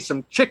City.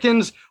 Some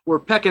chickens were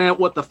pecking at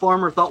what the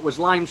farmer thought was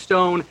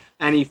limestone,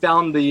 and he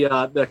found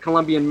the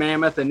Columbian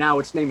mammoth, and now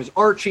its name is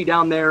Archie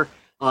down there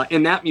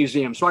in that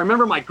museum. So I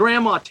remember my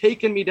grandma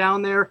taking me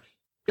down there.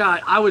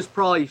 God, I was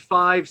probably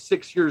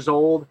 5-6 years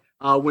old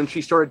when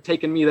she started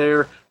taking me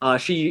there.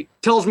 She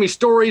tells me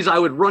stories. I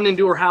would run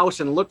into her house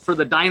and look for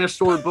the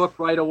dinosaur book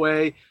right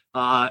away.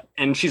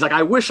 And she's like,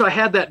 I wish I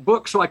had that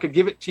book so I could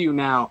give it to you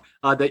now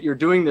that you're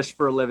doing this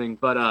for a living.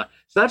 But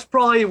so that's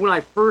probably when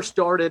I first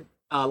started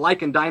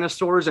liking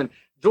dinosaurs. And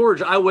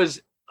George, I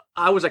was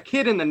a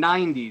kid in the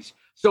 90s.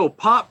 So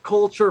pop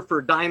culture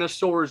for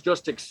dinosaurs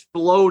just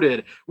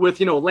exploded with,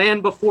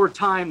 Land Before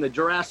Time, the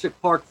Jurassic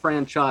Park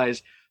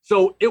franchise.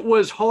 So it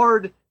was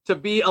hard to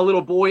be a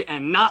little boy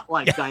and not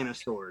like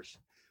dinosaurs.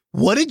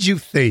 What did you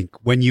think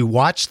when you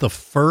watched the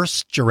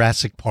first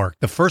Jurassic Park,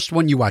 the first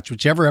one you watched,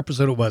 whichever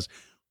episode it was?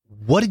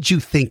 What did you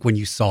think when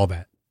you saw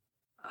that?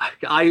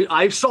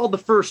 I saw the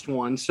first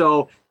one.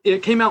 So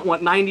it came out,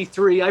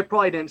 93? I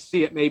probably didn't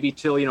see it maybe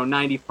till,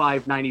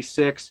 95,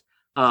 96.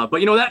 But,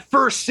 that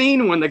first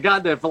scene when the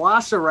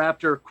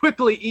Velociraptor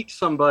quickly eats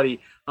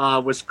somebody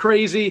was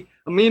crazy.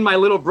 Me and my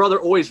little brother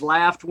always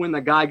laughed when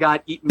the guy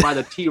got eaten by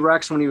the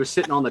T-Rex when he was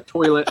sitting on the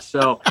toilet.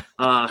 So,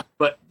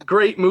 but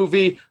great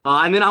movie.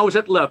 And then I was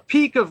at the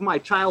peak of my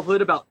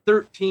childhood, about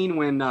 13,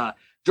 when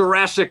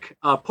Jurassic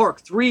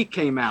Park 3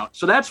 came out.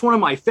 So that's one of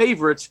my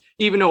favorites,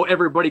 even though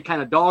everybody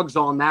kind of dogs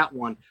on that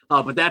one.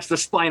 But that's the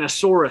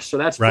Spinosaurus. So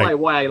that's probably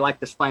why I like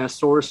the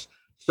Spinosaurus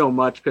so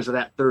much, because of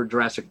that third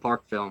Jurassic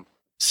Park film.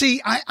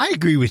 See, I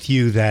agree with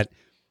you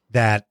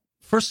that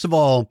first of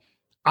all,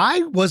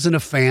 I wasn't a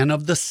fan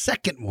of the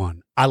second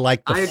one. I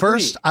like the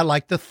first, I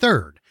like the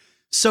third.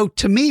 So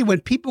to me, when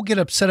people get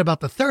upset about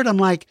the third, I'm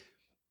like,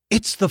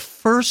 it's the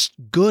first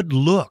good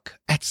look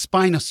at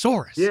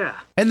Spinosaurus. Yeah.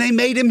 And they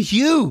made him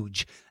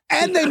huge,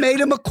 and they made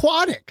him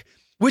aquatic,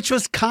 which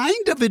was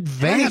kind of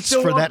advanced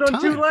for that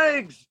time. 2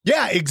 legs.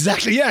 Yeah,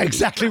 exactly. Yeah,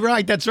 exactly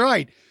right. That's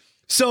right.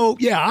 So,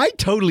 yeah, I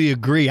totally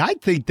agree. I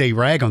think they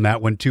rag on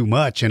that one too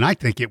much, and I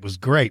think it was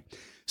great.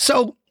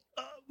 So,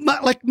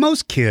 like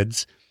most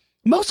kids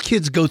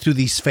go through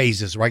these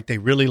phases, right? They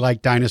really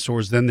like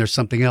dinosaurs, then there's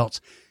something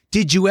else.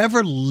 Did you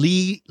ever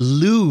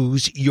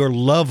lose your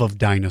love of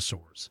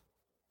dinosaurs?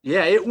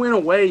 Yeah, it went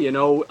away,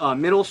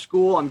 middle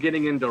school, I'm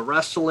getting into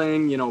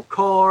wrestling,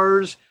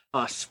 cars,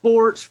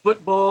 sports,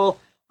 football.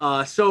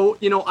 So,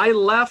 I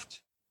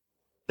left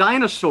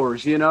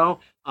dinosaurs,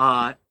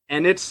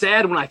 and it's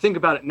sad when I think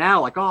about it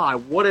now, like,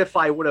 what if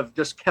I would have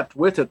just kept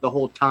with it the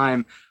whole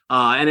time?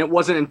 And it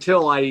wasn't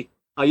until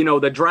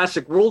the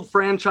Jurassic World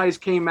franchise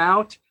came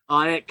out,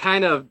 and it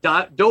kind of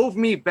dove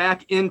me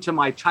back into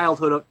my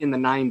childhood in the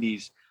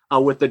 90s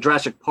with the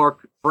Jurassic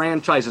Park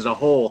franchise as a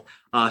whole.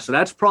 So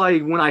that's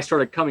probably when I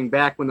started coming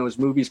back, when those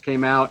movies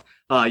came out.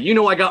 I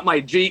got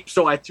my Jeep,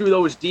 so I threw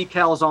those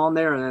decals on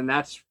there, and then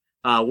that's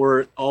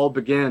where it all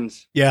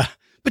begins. Yeah.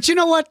 But you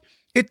know what?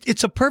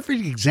 It's a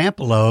perfect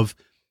example of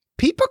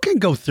people can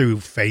go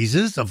through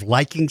phases of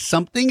liking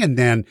something and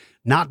then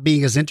not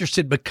being as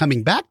interested, but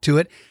coming back to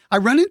it. I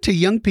run into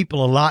young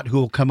people a lot who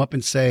will come up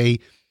and say,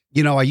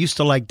 I used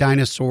to like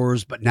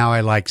dinosaurs, but now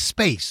I like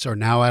space, or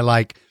now I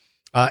like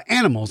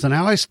animals. And I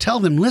always tell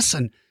them,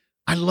 listen,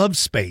 I love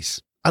space.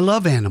 I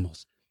love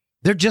animals.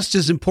 They're just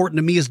as important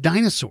to me as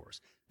dinosaurs.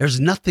 There's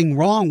nothing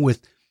wrong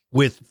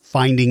with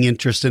finding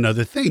interest in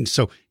other things.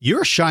 So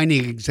you're a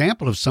shining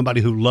example of somebody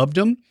who loved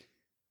them,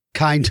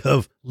 kind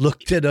of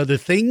looked at other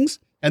things,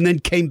 and then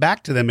came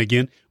back to them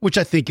again, which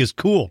I think is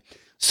cool.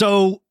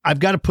 So I've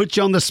got to put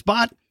you on the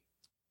spot.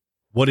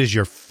 What is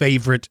your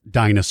favorite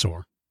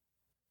dinosaur?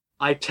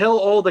 I tell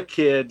all the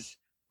kids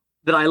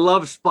that I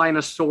love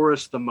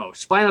Spinosaurus the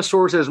most.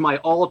 Spinosaurus is my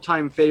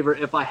all-time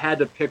favorite if I had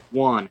to pick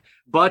one.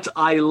 But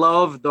I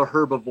love the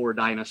herbivore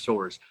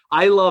dinosaurs.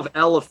 I love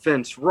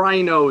elephants,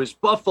 rhinos,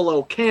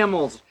 buffalo,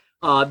 camels,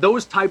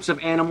 those types of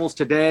animals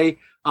today.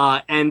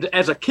 And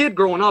as a kid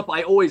growing up,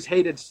 I always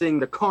hated seeing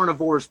the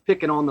carnivores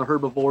picking on the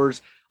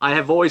herbivores. I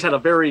have always had a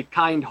very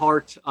kind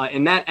heart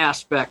in that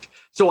aspect.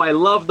 So I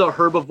love the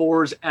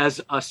herbivores as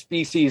a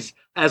species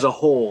as a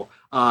whole.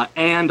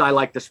 And I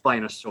like the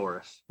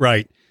Spinosaurus.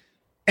 Right.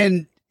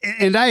 And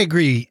I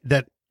agree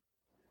that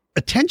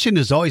attention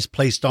is always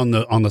placed on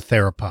the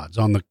theropods,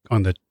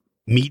 on the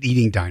meat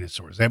eating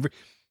dinosaurs.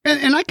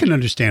 And I can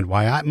understand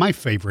why. My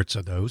favorites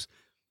are those.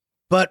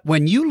 But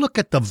when you look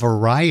at the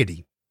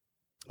variety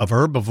of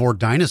herbivore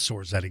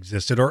dinosaurs that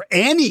existed, or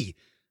any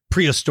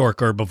prehistoric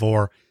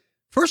herbivore,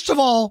 first of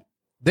all,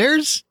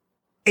 there's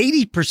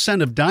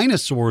 80% of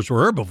dinosaurs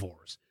were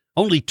herbivores.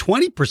 Only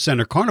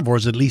 20% are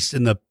carnivores, at least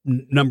in the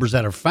numbers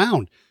that are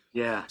found.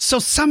 Yeah. So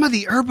some of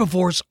the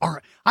herbivores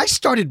I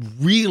started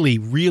really,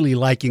 really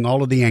liking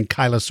all of the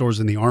ankylosaurs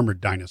and the armored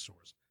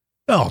dinosaurs.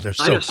 Oh, they're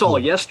so cool. I just saw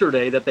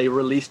yesterday that they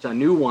released a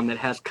new one that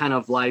has kind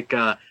of like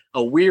a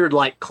weird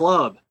like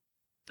club,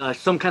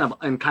 some kind of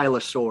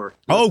ankylosaur.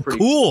 Oh,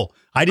 cool.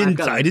 I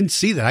didn't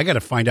see that. I got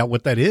to find out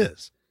what that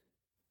is.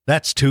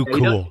 That's too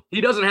cool.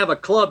 He doesn't have a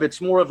club. It's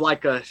more of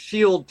like a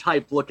shield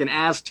type looking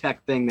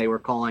Aztec thing, they were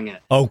calling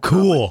it. Oh,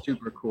 cool.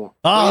 Super cool.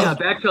 Oh. Yeah,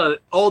 back to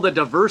all the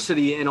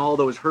diversity in all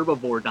those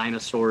herbivore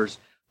dinosaurs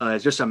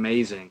is just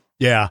amazing.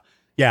 Yeah.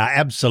 Yeah,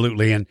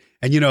 absolutely. And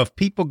if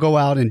people go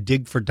out and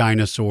dig for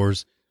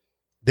dinosaurs,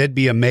 they'd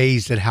be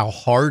amazed at how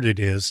hard it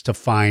is to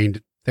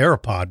find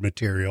theropod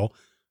material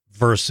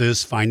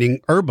versus finding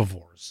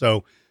herbivores.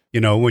 So,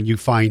 when you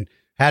find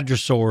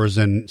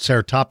hadrosaurs and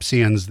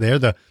ceratopsians, they're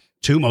the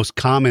two most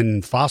common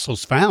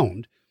fossils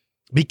found,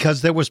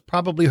 because there was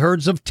probably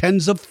herds of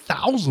tens of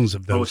thousands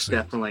of those. Most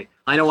definitely.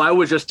 I know I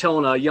was just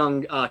telling a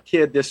young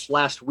kid this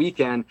last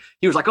weekend,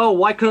 he was like, oh,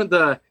 why couldn't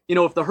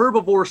if the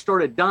herbivores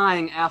started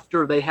dying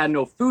after they had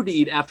no food to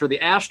eat after the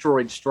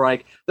asteroid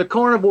strike, the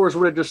carnivores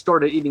would have just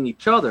started eating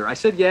each other. I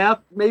said, yeah,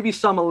 maybe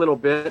some a little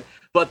bit,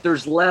 but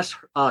there's less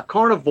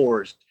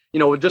carnivores,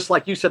 just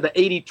like you said, the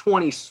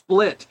 80-20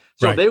 split.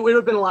 So It would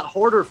have been a lot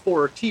harder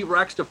for a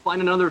T-Rex to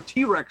find another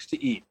T-Rex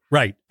to eat.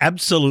 Right.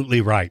 Absolutely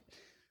right.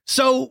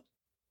 So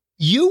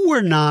you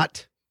were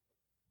not,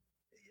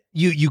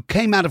 you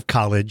came out of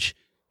college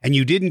and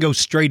you didn't go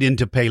straight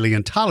into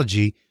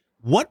paleontology.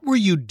 What were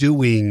you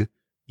doing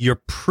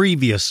your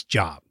previous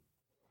job?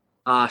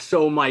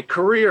 So my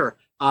career,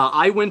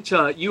 I went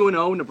to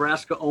UNO,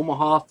 Nebraska,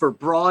 Omaha for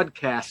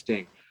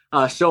broadcasting.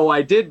 So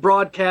I did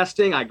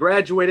broadcasting. I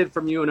graduated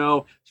from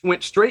UNO,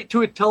 went straight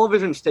to a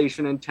television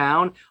station in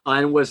town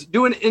and was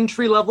doing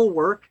entry-level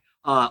work.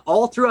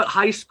 all throughout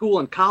high school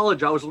and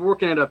college, I was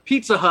working at a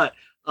Pizza Hut,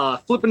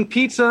 flipping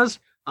pizzas.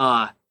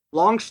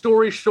 Long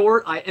story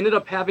short, I ended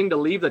up having to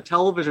leave the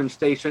television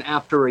station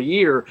after a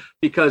year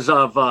because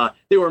of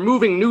they were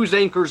moving news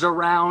anchors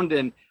around,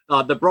 and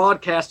the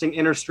broadcasting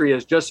industry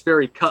is just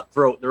very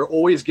cutthroat. They're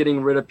always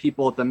getting rid of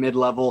people at the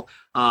mid-level.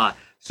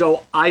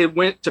 So I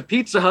went to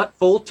Pizza Hut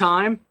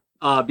full-time,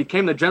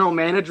 became the general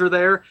manager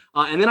there,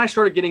 and then I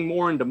started getting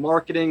more into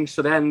marketing.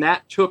 So then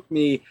that took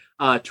me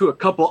to a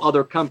couple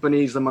other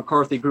companies, the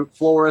McCarthy Group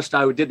Florist.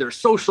 I did their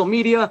social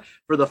media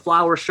for the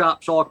flower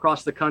shops all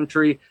across the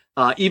country.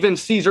 Even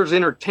Caesars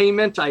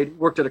Entertainment. I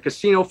worked at a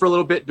casino for a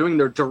little bit doing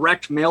their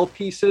direct mail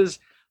pieces.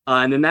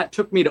 And then that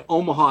took me to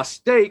Omaha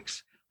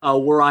Steaks,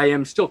 where I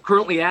am still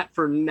currently at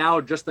for now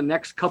just the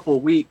next couple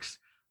of weeks.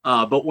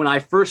 But when I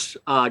first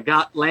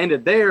got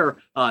landed there,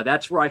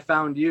 that's where I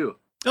found you.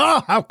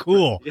 Oh, how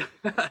cool.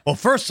 Well,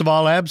 first of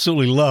all, I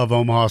absolutely love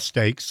Omaha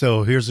Steaks.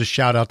 So here's a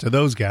shout out to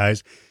those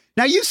guys.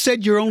 Now, you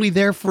said you're only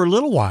there for a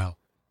little while.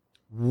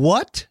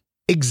 What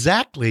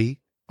exactly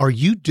are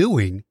you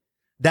doing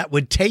that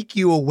would take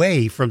you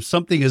away from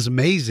something as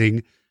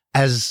amazing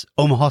as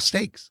Omaha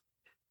Steaks?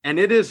 And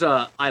it is,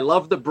 I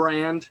love the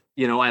brand.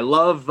 You know, I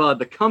love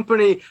the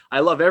company. I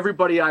love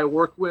everybody I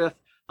work with.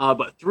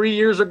 But 3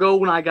 years ago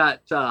when I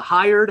got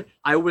hired,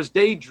 I was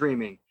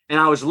daydreaming and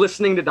I was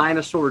listening to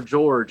Dinosaur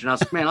George. And I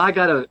was like, man,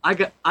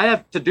 I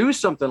have to do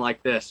something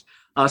like this.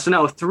 So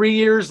now 3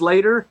 years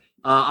later,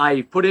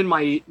 I put in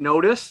my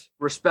notice,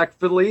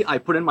 respectfully. I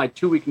put in my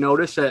 2-week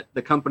notice at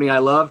the company I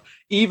love,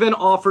 even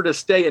offered to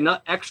stay an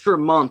extra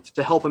month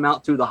to help them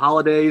out through the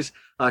holidays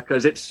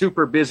because it's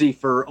super busy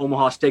for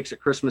Omaha Steaks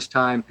at Christmas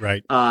time.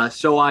 Right.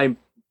 So I'm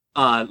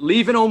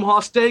leaving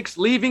Omaha Steaks,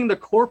 leaving the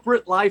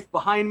corporate life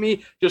behind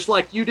me, just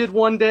like you did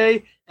one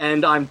day,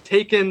 and I'm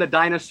taking the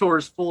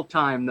dinosaurs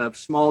full-time, the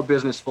small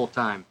business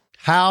full-time.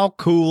 How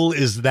cool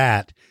is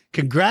that?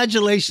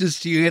 Congratulations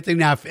to you, Anthony.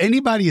 Now, if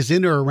anybody is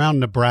in or around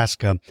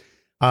Nebraska,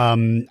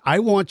 I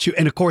want you,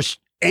 and of course,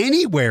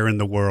 anywhere in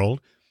the world,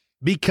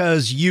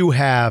 because you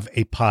have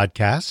a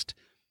podcast,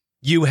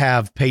 you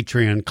have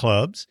Patreon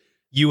clubs,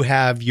 you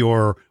have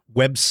your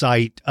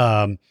website,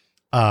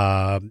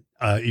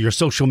 your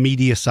social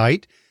media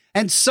site.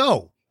 And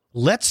so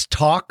let's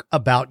talk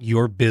about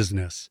your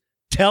business.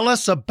 Tell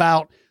us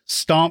about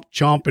Stomp,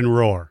 Chomp, and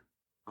Roar.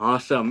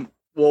 Awesome.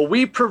 Well,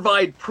 we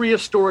provide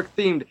prehistoric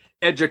themed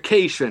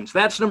education. So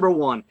that's number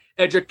one,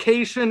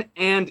 education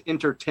and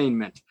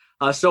entertainment.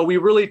 So we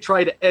really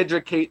try to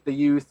educate the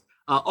youth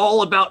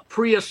all about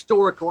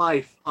prehistoric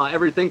life,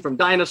 everything from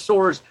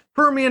dinosaurs,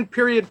 Permian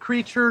period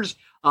creatures,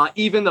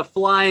 even the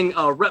flying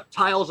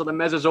reptiles of the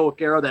Mesozoic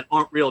era that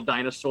aren't real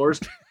dinosaurs.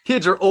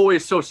 Kids are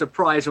always so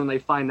surprised when they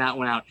find that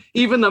one out.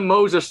 Even the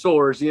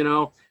mosasaurs, you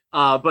know.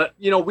 But,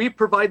 you know, we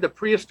provide the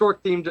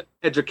prehistoric themed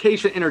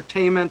education,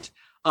 entertainment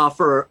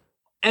for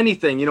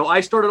anything. You know,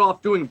 I started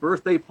off doing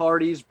birthday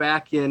parties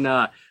back in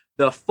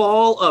the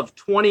fall of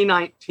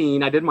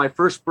 2019. I did my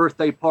first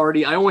birthday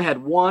party. I only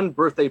had one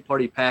birthday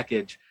party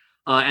package.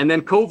 And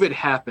then COVID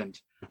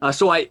happened.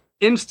 So I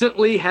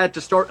instantly had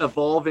to start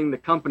evolving the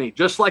company,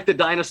 just like the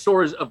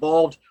dinosaurs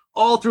evolved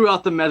all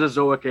throughout the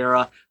Mesozoic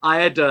era. I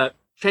had to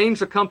change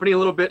the company a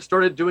little bit,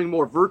 started doing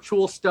more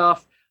virtual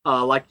stuff.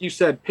 Like you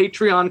said,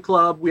 Patreon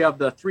Club, we have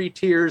the 3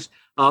 tiers.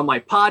 My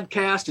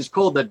podcast is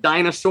called the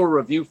Dinosaur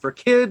Review for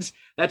Kids.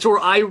 That's where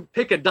I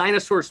pick a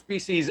dinosaur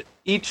species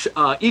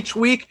each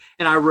week,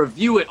 and I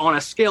review it on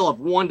a scale of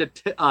 1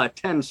 to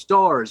 10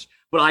 stars,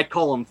 but I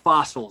call them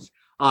fossils.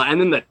 And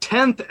then the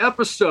 10th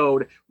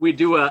episode, we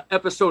do an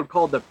episode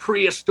called the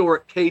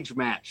Prehistoric Cage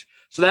Match.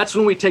 So that's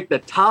when we take the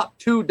top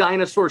 2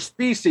 dinosaur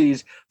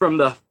species from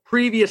the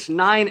previous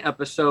 9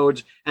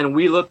 episodes, and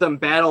we let them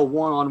battle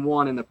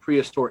one-on-one in the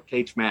Prehistoric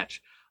Cage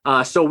Match.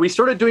 So we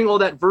started doing all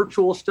that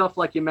virtual stuff,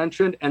 like you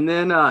mentioned. And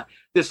then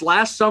this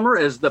last summer,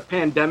 as the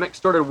pandemic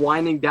started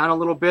winding down a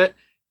little bit,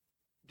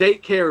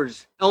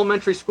 daycares,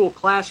 elementary school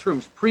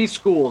classrooms,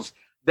 preschools,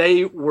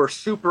 they were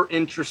super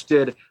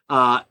interested.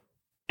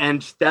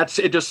 And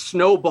it just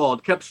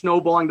snowballed, kept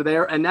snowballing to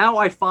there. And now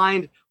I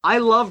find I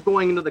love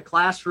going into the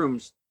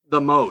classrooms the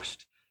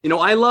most. You know,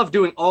 I love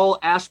doing all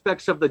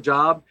aspects of the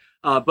job,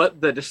 but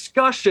the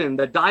discussion,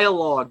 the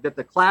dialogue that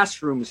the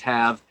classrooms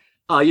have,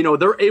 you know,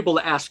 they're able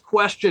to ask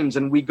questions,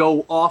 and we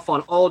go off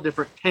on all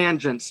different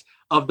tangents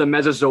of the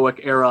Mesozoic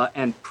era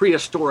and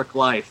prehistoric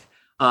life.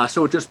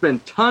 So it's just been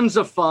tons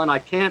of fun.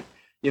 I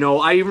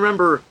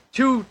remember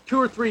two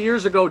or 3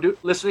 years ago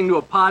listening to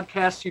a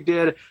podcast you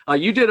did.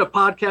 You did a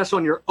podcast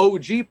on your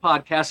OG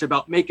podcast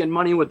about making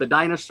money with the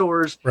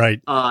dinosaurs. Right.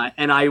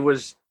 And I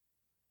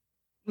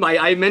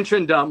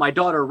mentioned my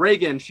daughter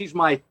Reagan. She's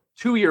my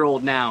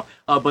 2-year-old now.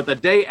 But the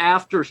day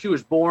after she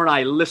was born,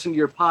 I listened to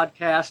your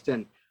podcast,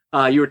 and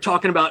you were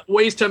talking about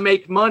ways to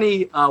make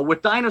money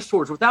with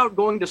dinosaurs without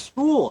going to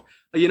school,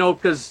 you know,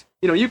 because,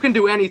 you know, you can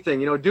do anything,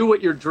 you know, do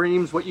what you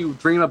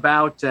dream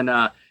about. And,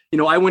 you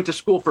know, I went to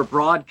school for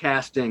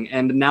broadcasting,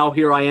 and now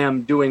here I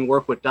am doing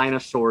work with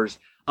dinosaurs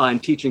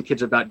and teaching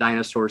kids about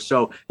dinosaurs.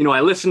 So, you know,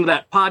 I listened to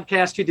that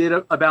podcast you did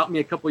about me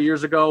a couple of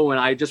years ago, and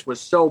I just was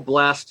so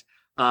blessed.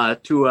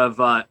 to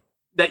have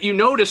that you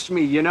noticed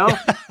me,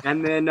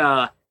 and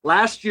then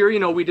last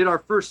year, we did our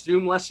first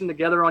Zoom lesson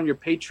together on your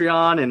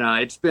Patreon, and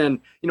it's been,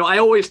 I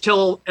always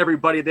tell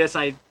everybody this.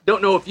 I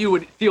don't know if you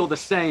would feel the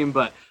same,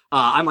 but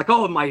I'm like,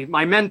 oh,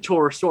 my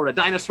mentor, sort of,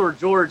 Dinosaur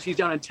George. He's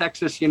down in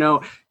Texas.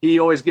 He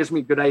always gives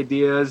me good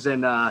ideas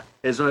and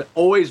has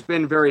always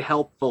been very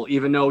helpful,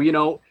 even though,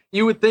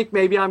 you would think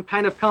maybe I'm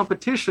kind of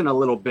competition a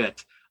little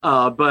bit.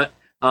 But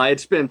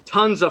it's been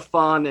tons of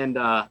fun, and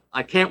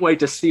I can't wait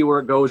to see where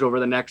it goes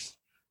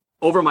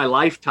over my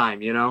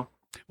lifetime,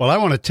 Well, I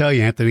want to tell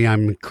you, Anthony,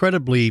 I'm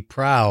incredibly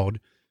proud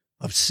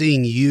of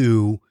seeing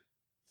you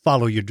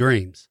follow your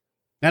dreams.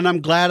 And I'm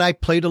glad I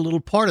played a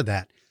little part of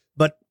that.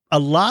 But a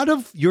lot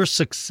of your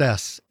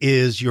success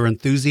is your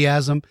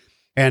enthusiasm.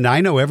 And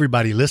I know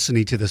everybody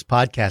listening to this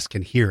podcast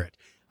can hear it.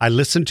 I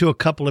listened to a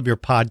couple of your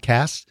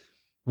podcasts,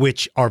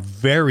 which are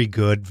very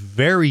good,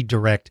 very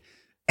direct,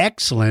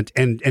 excellent.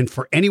 And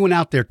for anyone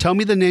out there, tell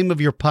me the name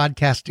of your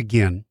podcast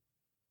again.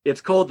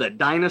 It's called the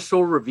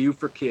Dinosaur Review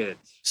for Kids.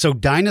 So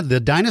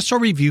the Dinosaur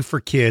Review for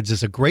Kids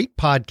is a great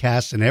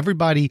podcast, and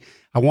everybody,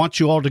 I want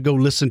you all to go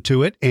listen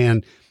to it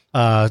and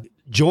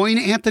join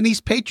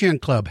Anthony's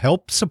Patreon club.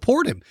 Help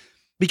support him,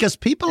 because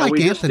people like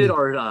Anthony.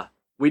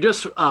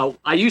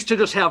 I used to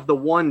just have the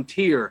one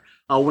tier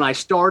when I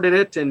started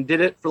it and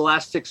did it for the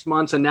last 6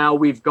 months, and now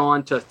we've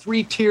gone to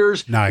 3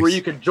 tiers. Nice. Where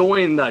you could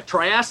join the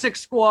Triassic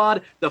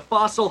Squad, the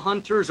Fossil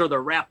Hunters, or the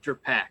Raptor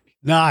Pack.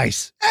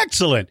 Nice,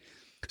 excellent.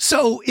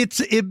 So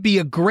it'd be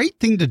a great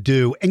thing to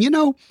do, and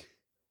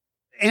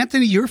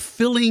Anthony, you're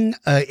filling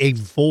a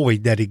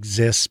void that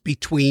exists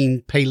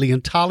between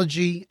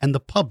paleontology and the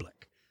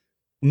public.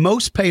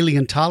 Most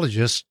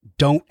paleontologists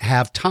don't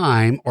have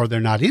time, or they're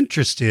not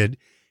interested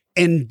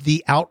in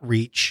the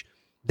outreach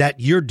that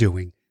you're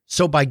doing.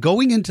 So by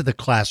going into the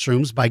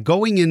classrooms, by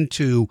going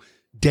into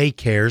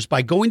daycares,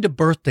 by going to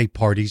birthday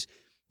parties,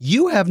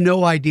 you have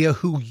no idea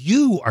who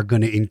you are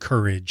going to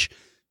encourage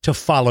to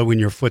follow in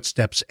your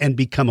footsteps and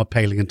become a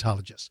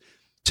paleontologist.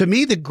 To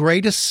me, the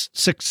greatest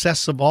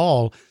success of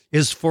all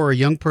is for a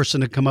young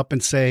person to come up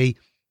and say,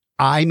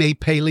 I'm a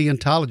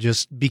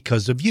paleontologist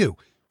because of you,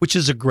 which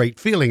is a great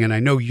feeling. And I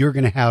know you're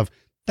going to have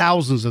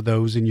thousands of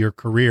those in your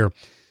career.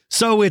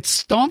 So it's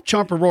Stomp,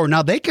 Chomp, and Roar.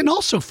 Now, they can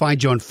also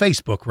find you on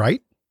Facebook,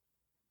 right?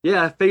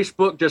 Yeah,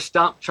 Facebook, just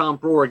Stomp,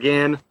 Chomp, Roar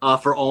again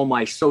for all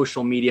my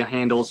social media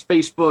handles,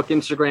 Facebook,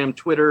 Instagram,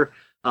 Twitter.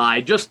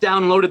 I just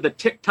downloaded the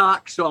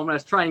TikTok, so I'm going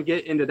to try and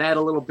get into that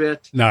a little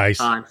bit.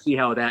 Nice. And see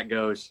how that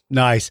goes.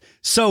 Nice.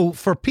 So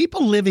for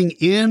people living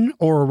in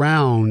or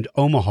around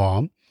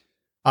Omaha,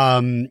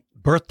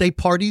 birthday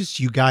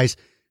parties, you guys,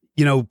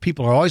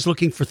 people are always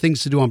looking for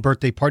things to do on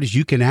birthday parties.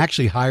 You can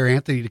actually hire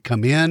Anthony to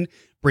come in,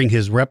 bring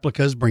his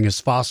replicas, bring his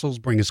fossils,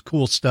 bring his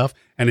cool stuff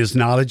and his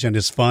knowledge and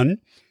his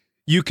fun.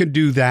 You can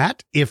do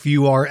that if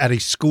you are at a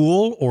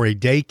school or a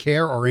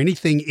daycare or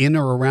anything in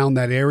or around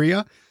that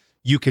area.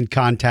 You can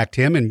contact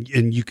him and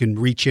you can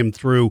reach him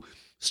through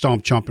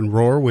Stomp, Chomp, and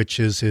Roar, which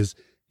is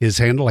his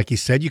handle. Like he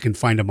said, you can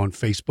find him on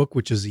Facebook,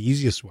 which is the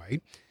easiest way.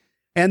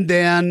 And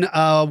then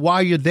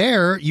while you're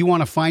there, you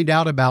want to find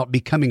out about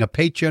becoming a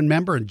Patreon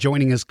member and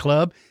joining his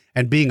club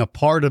and being a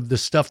part of the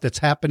stuff that's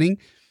happening.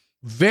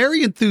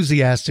 Very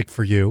enthusiastic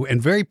for you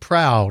and very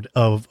proud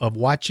of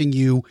watching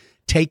you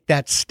take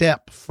that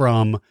step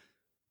from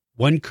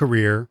one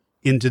career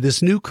into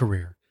this new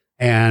career.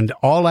 And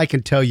all I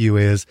can tell you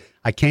is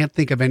I can't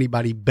think of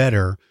anybody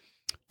better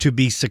to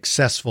be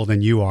successful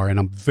than you are. And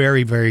I'm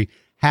very, very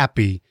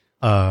happy,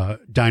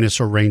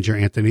 Dinosaur Ranger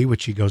Anthony,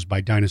 which he goes by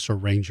Dinosaur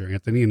Ranger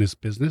Anthony in his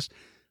business.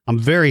 I'm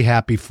very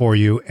happy for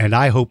you, and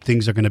I hope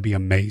things are going to be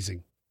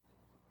amazing.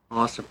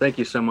 Awesome. Thank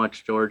you so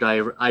much, George.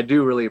 I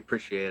do really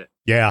appreciate it.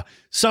 Yeah.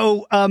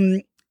 So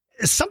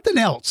something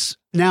else.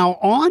 Now,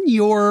 on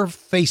your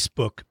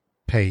Facebook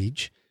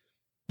page,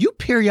 you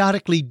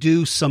periodically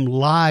do some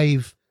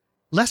live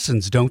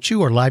lessons, don't you,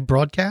 or live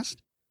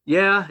broadcast?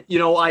 Yeah,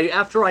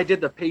 after I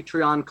did the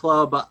Patreon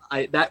club,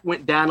 that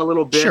went down a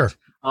little bit. Sure.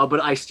 But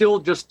I still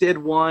just did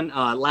one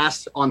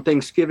last on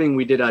Thanksgiving.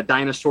 We did a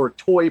dinosaur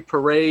toy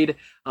parade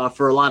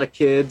for a lot of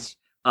kids.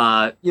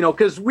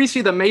 Because we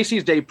see the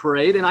Macy's Day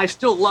Parade, and I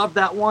still love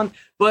that one.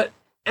 But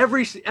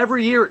every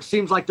year it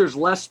seems like there's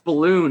less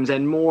balloons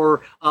and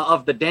more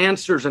of the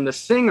dancers and the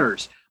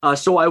singers.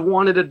 So I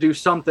wanted to do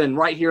something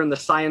right here in the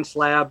science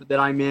lab that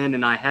I'm in,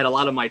 and I had a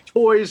lot of my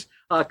toys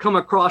come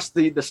across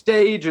the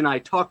stage, and I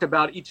talked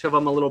about each of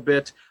them a little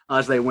bit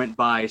as they went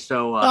by.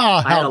 So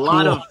I had a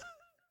lot of.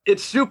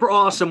 It's super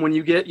awesome when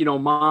you get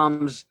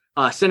moms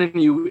sending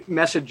you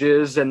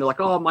messages, and they're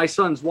like, "Oh, my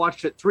son's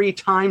watched it 3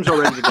 times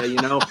already today."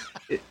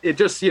 It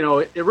just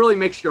it really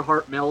makes your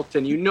heart melt,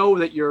 and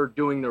that you're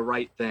doing the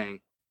right thing.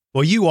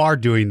 Well, you are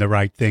doing the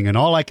right thing, and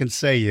all I can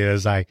say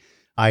is I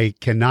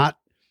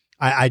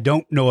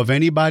don't know of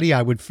anybody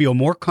I would feel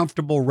more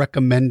comfortable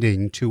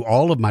recommending to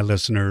all of my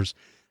listeners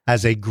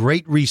as a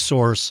great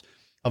resource,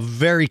 a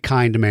very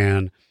kind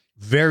man,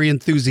 very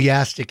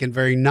enthusiastic and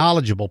very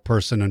knowledgeable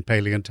person in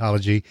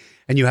paleontology.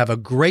 And you have a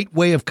great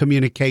way of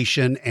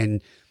communication,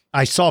 and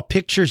I saw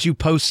pictures you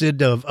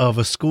posted of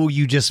a school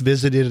you just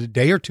visited a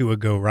day or two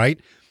ago, right?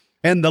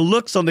 And the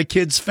looks on the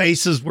kids'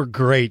 faces were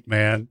great,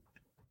 man.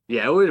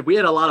 Yeah, we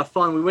had a lot of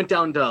fun. We went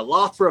down to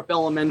Lothrop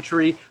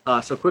Elementary,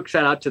 so quick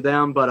shout out to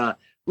them. But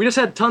we just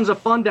had tons of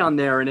fun down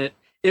there, and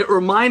it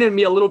reminded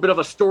me a little bit of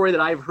a story that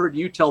I've heard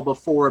you tell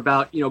before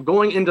about,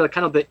 going into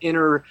kind of the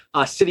inner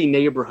city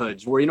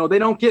neighborhoods where, they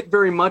don't get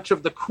very much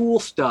of the cool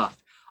stuff.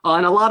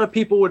 And a lot of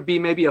people would be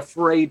maybe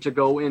afraid to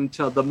go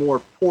into the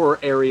more poor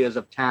areas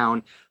of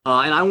town.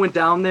 And I went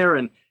down there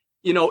and,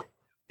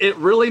 it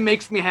really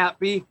makes me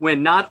happy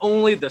when not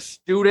only the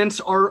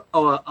students are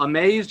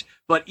amazed,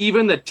 but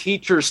even the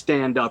teachers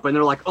stand up and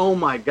they're like, oh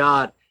my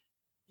God,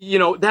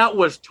 that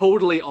was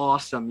totally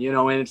awesome,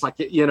 and it's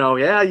like,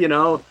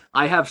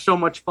 I have so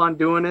much fun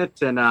doing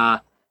it. And,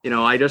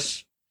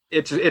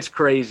 it's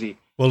crazy.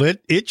 Well,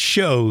 it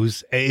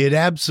shows. It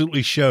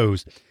absolutely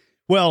shows.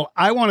 Well,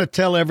 I want to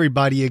tell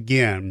everybody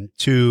again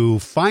to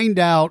find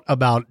out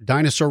about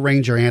Dinosaur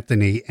Ranger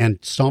Anthony and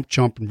Stomp,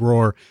 Chomp, and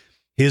Roar,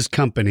 his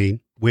company,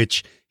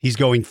 which he's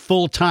going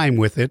full time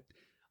with it.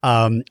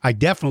 I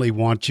definitely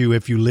want you,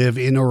 if you live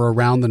in or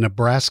around the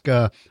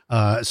Nebraska,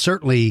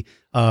 certainly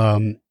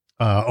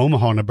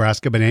Omaha,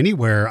 Nebraska, but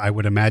anywhere I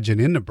would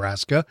imagine in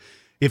Nebraska,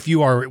 if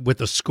you are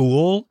with a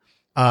school,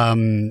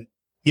 contact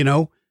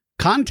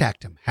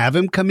him, have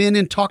him come in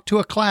and talk to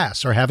a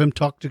class or have him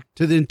talk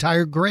to the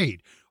entire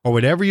grade or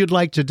whatever you'd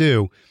like to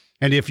do.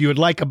 And if you would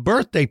like a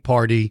birthday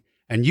party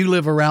and you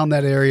live around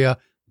that area,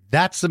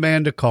 that's the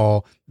man to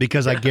call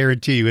because I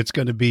guarantee you it's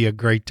going to be a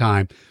great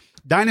time.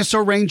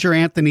 Dinosaur Ranger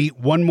Anthony,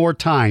 one more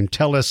time,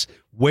 tell us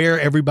where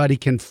everybody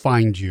can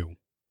find you.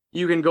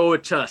 You can go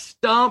to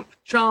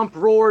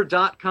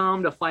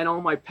stompchomproar.com to find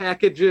all my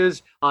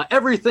packages.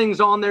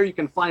 Everything's on there. You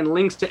can find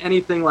links to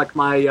anything like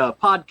my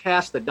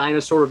podcast, the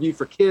Dinosaur Review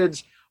for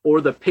Kids, or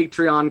the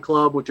Patreon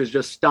Club, which is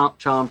just Stomp,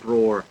 Chomp,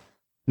 Roar.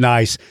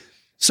 Nice.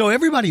 So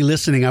everybody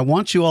listening, I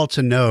want you all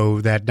to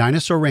know that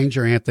Dinosaur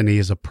Ranger Anthony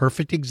is a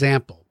perfect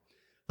example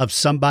of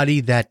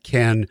somebody that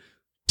can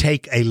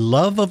take a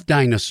love of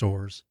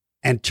dinosaurs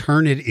and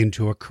turn it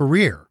into a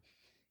career.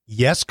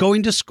 Yes,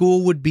 going to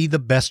school would be the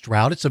best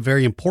route. It's a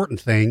very important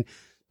thing,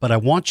 but I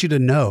want you to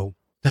know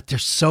that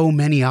there's so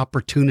many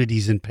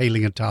opportunities in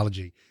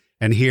paleontology.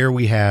 And here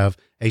we have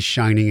a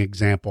shining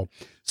example.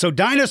 So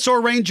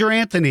Dinosaur Ranger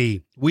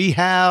Anthony, we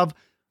have,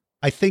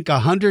 I think,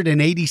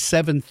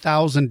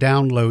 187,000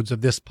 downloads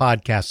of this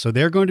podcast. So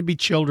there are going to be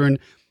children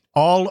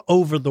all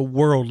over the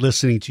world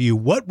listening to you.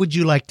 What would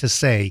you like to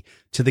say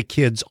to the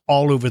kids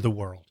all over the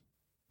world?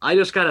 I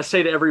just got to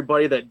say to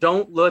everybody that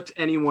don't let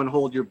anyone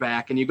hold your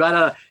back, and you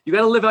gotta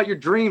live out your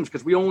dreams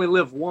because we only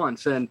live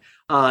once. And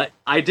I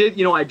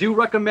do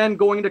recommend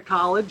going to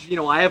college.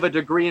 I have a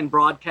degree in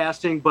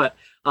broadcasting, but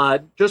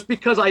just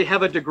because I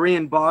have a degree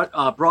in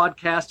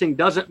broadcasting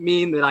doesn't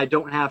mean that I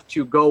don't have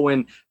to go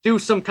and do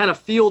some kind of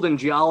field in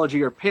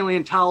geology or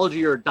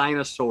paleontology or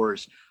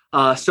dinosaurs.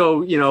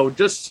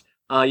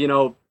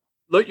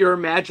 Let your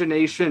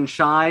imagination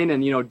shine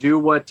and, do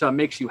what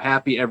makes you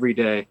happy every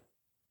day.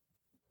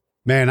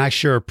 Man, I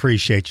sure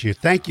appreciate you.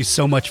 Thank you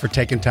so much for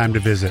taking time to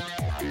visit.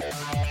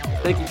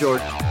 Thank you,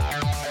 George.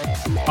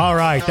 All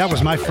right. That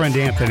was my friend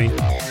Anthony.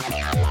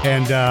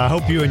 And I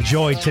hope you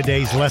enjoyed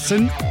today's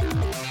lesson.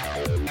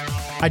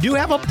 I do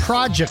have a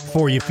project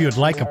for you if you would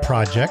like a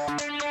project.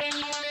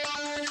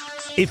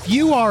 If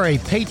you are a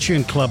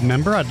Patreon Club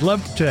member, I'd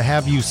love to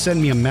have you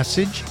send me a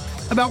message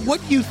about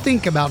what you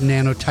think about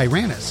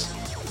Nanotyrannus.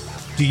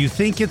 Do you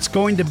think it's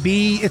going to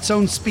be its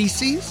own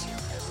species?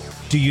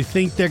 Do you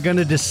think they're going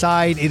to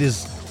decide it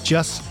is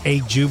just a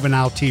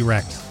juvenile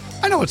T-Rex?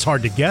 I know it's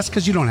hard to guess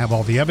because you don't have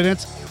all the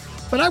evidence,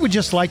 but I would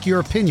just like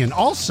your opinion.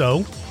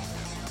 Also,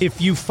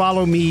 if you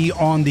follow me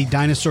on the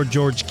Dinosaur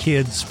George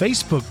Kids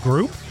Facebook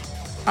group,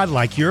 I'd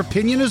like your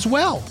opinion as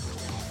well.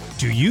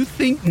 Do you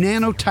think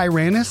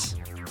Nanotyrannus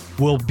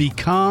will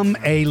become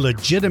a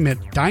legitimate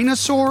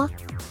dinosaur?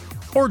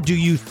 Or do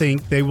you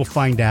think they will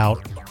find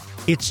out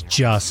it's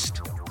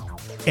just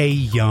a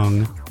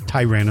young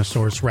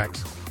Tyrannosaurus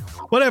Rex?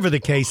 Whatever the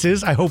case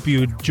is, I hope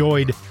you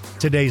enjoyed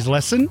today's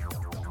lesson.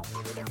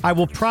 I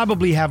will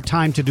probably have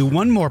time to do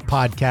one more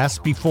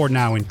podcast before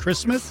now and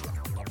Christmas.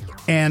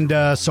 And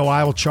so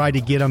I will try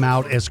to get them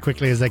out as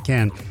quickly as I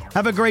can.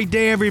 Have a great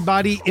day,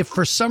 everybody. If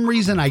for some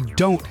reason I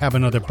don't have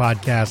another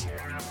podcast,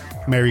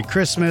 Merry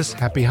Christmas,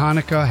 Happy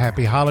Hanukkah,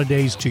 Happy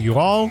Holidays to you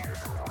all.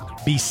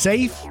 Be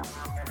safe,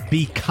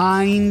 be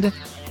kind,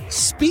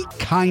 speak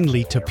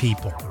kindly to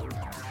people.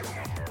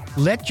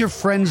 Let your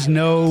friends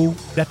know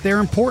that they're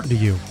important to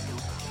you.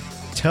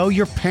 Tell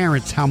your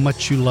parents how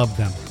much you love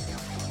them.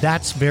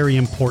 That's very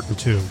important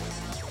too.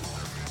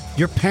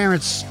 Your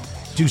parents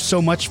do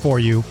so much for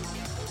you,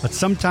 but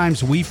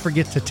sometimes we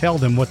forget to tell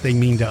them what they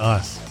mean to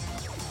us,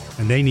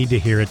 and they need to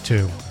hear it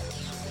too.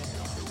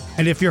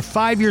 And if you're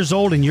 5 years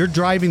old and you're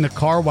driving the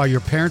car while your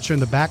parents are in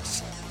the back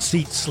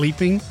seat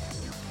sleeping,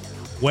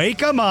 wake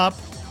them up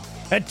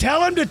and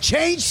tell them to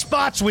change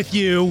spots with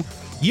you.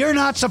 You're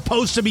not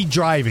supposed to be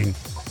driving.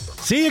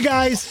 See you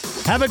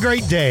guys. Have a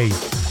great day.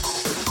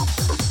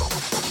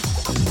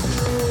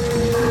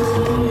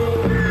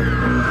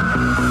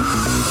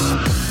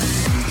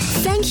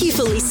 you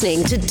for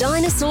listening to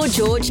Dinosaur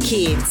George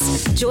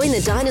Kids. Join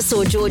the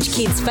Dinosaur George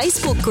Kids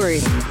Facebook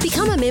group,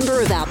 become a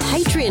member of our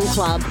Patreon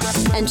club,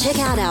 and check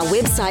out our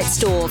website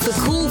store for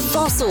cool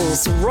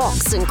fossils,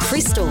 rocks, and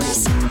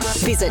crystals.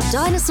 Visit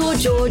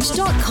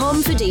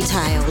dinosaurgeorge.com for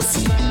details.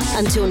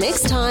 Until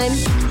next time,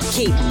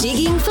 keep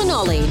digging for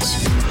knowledge.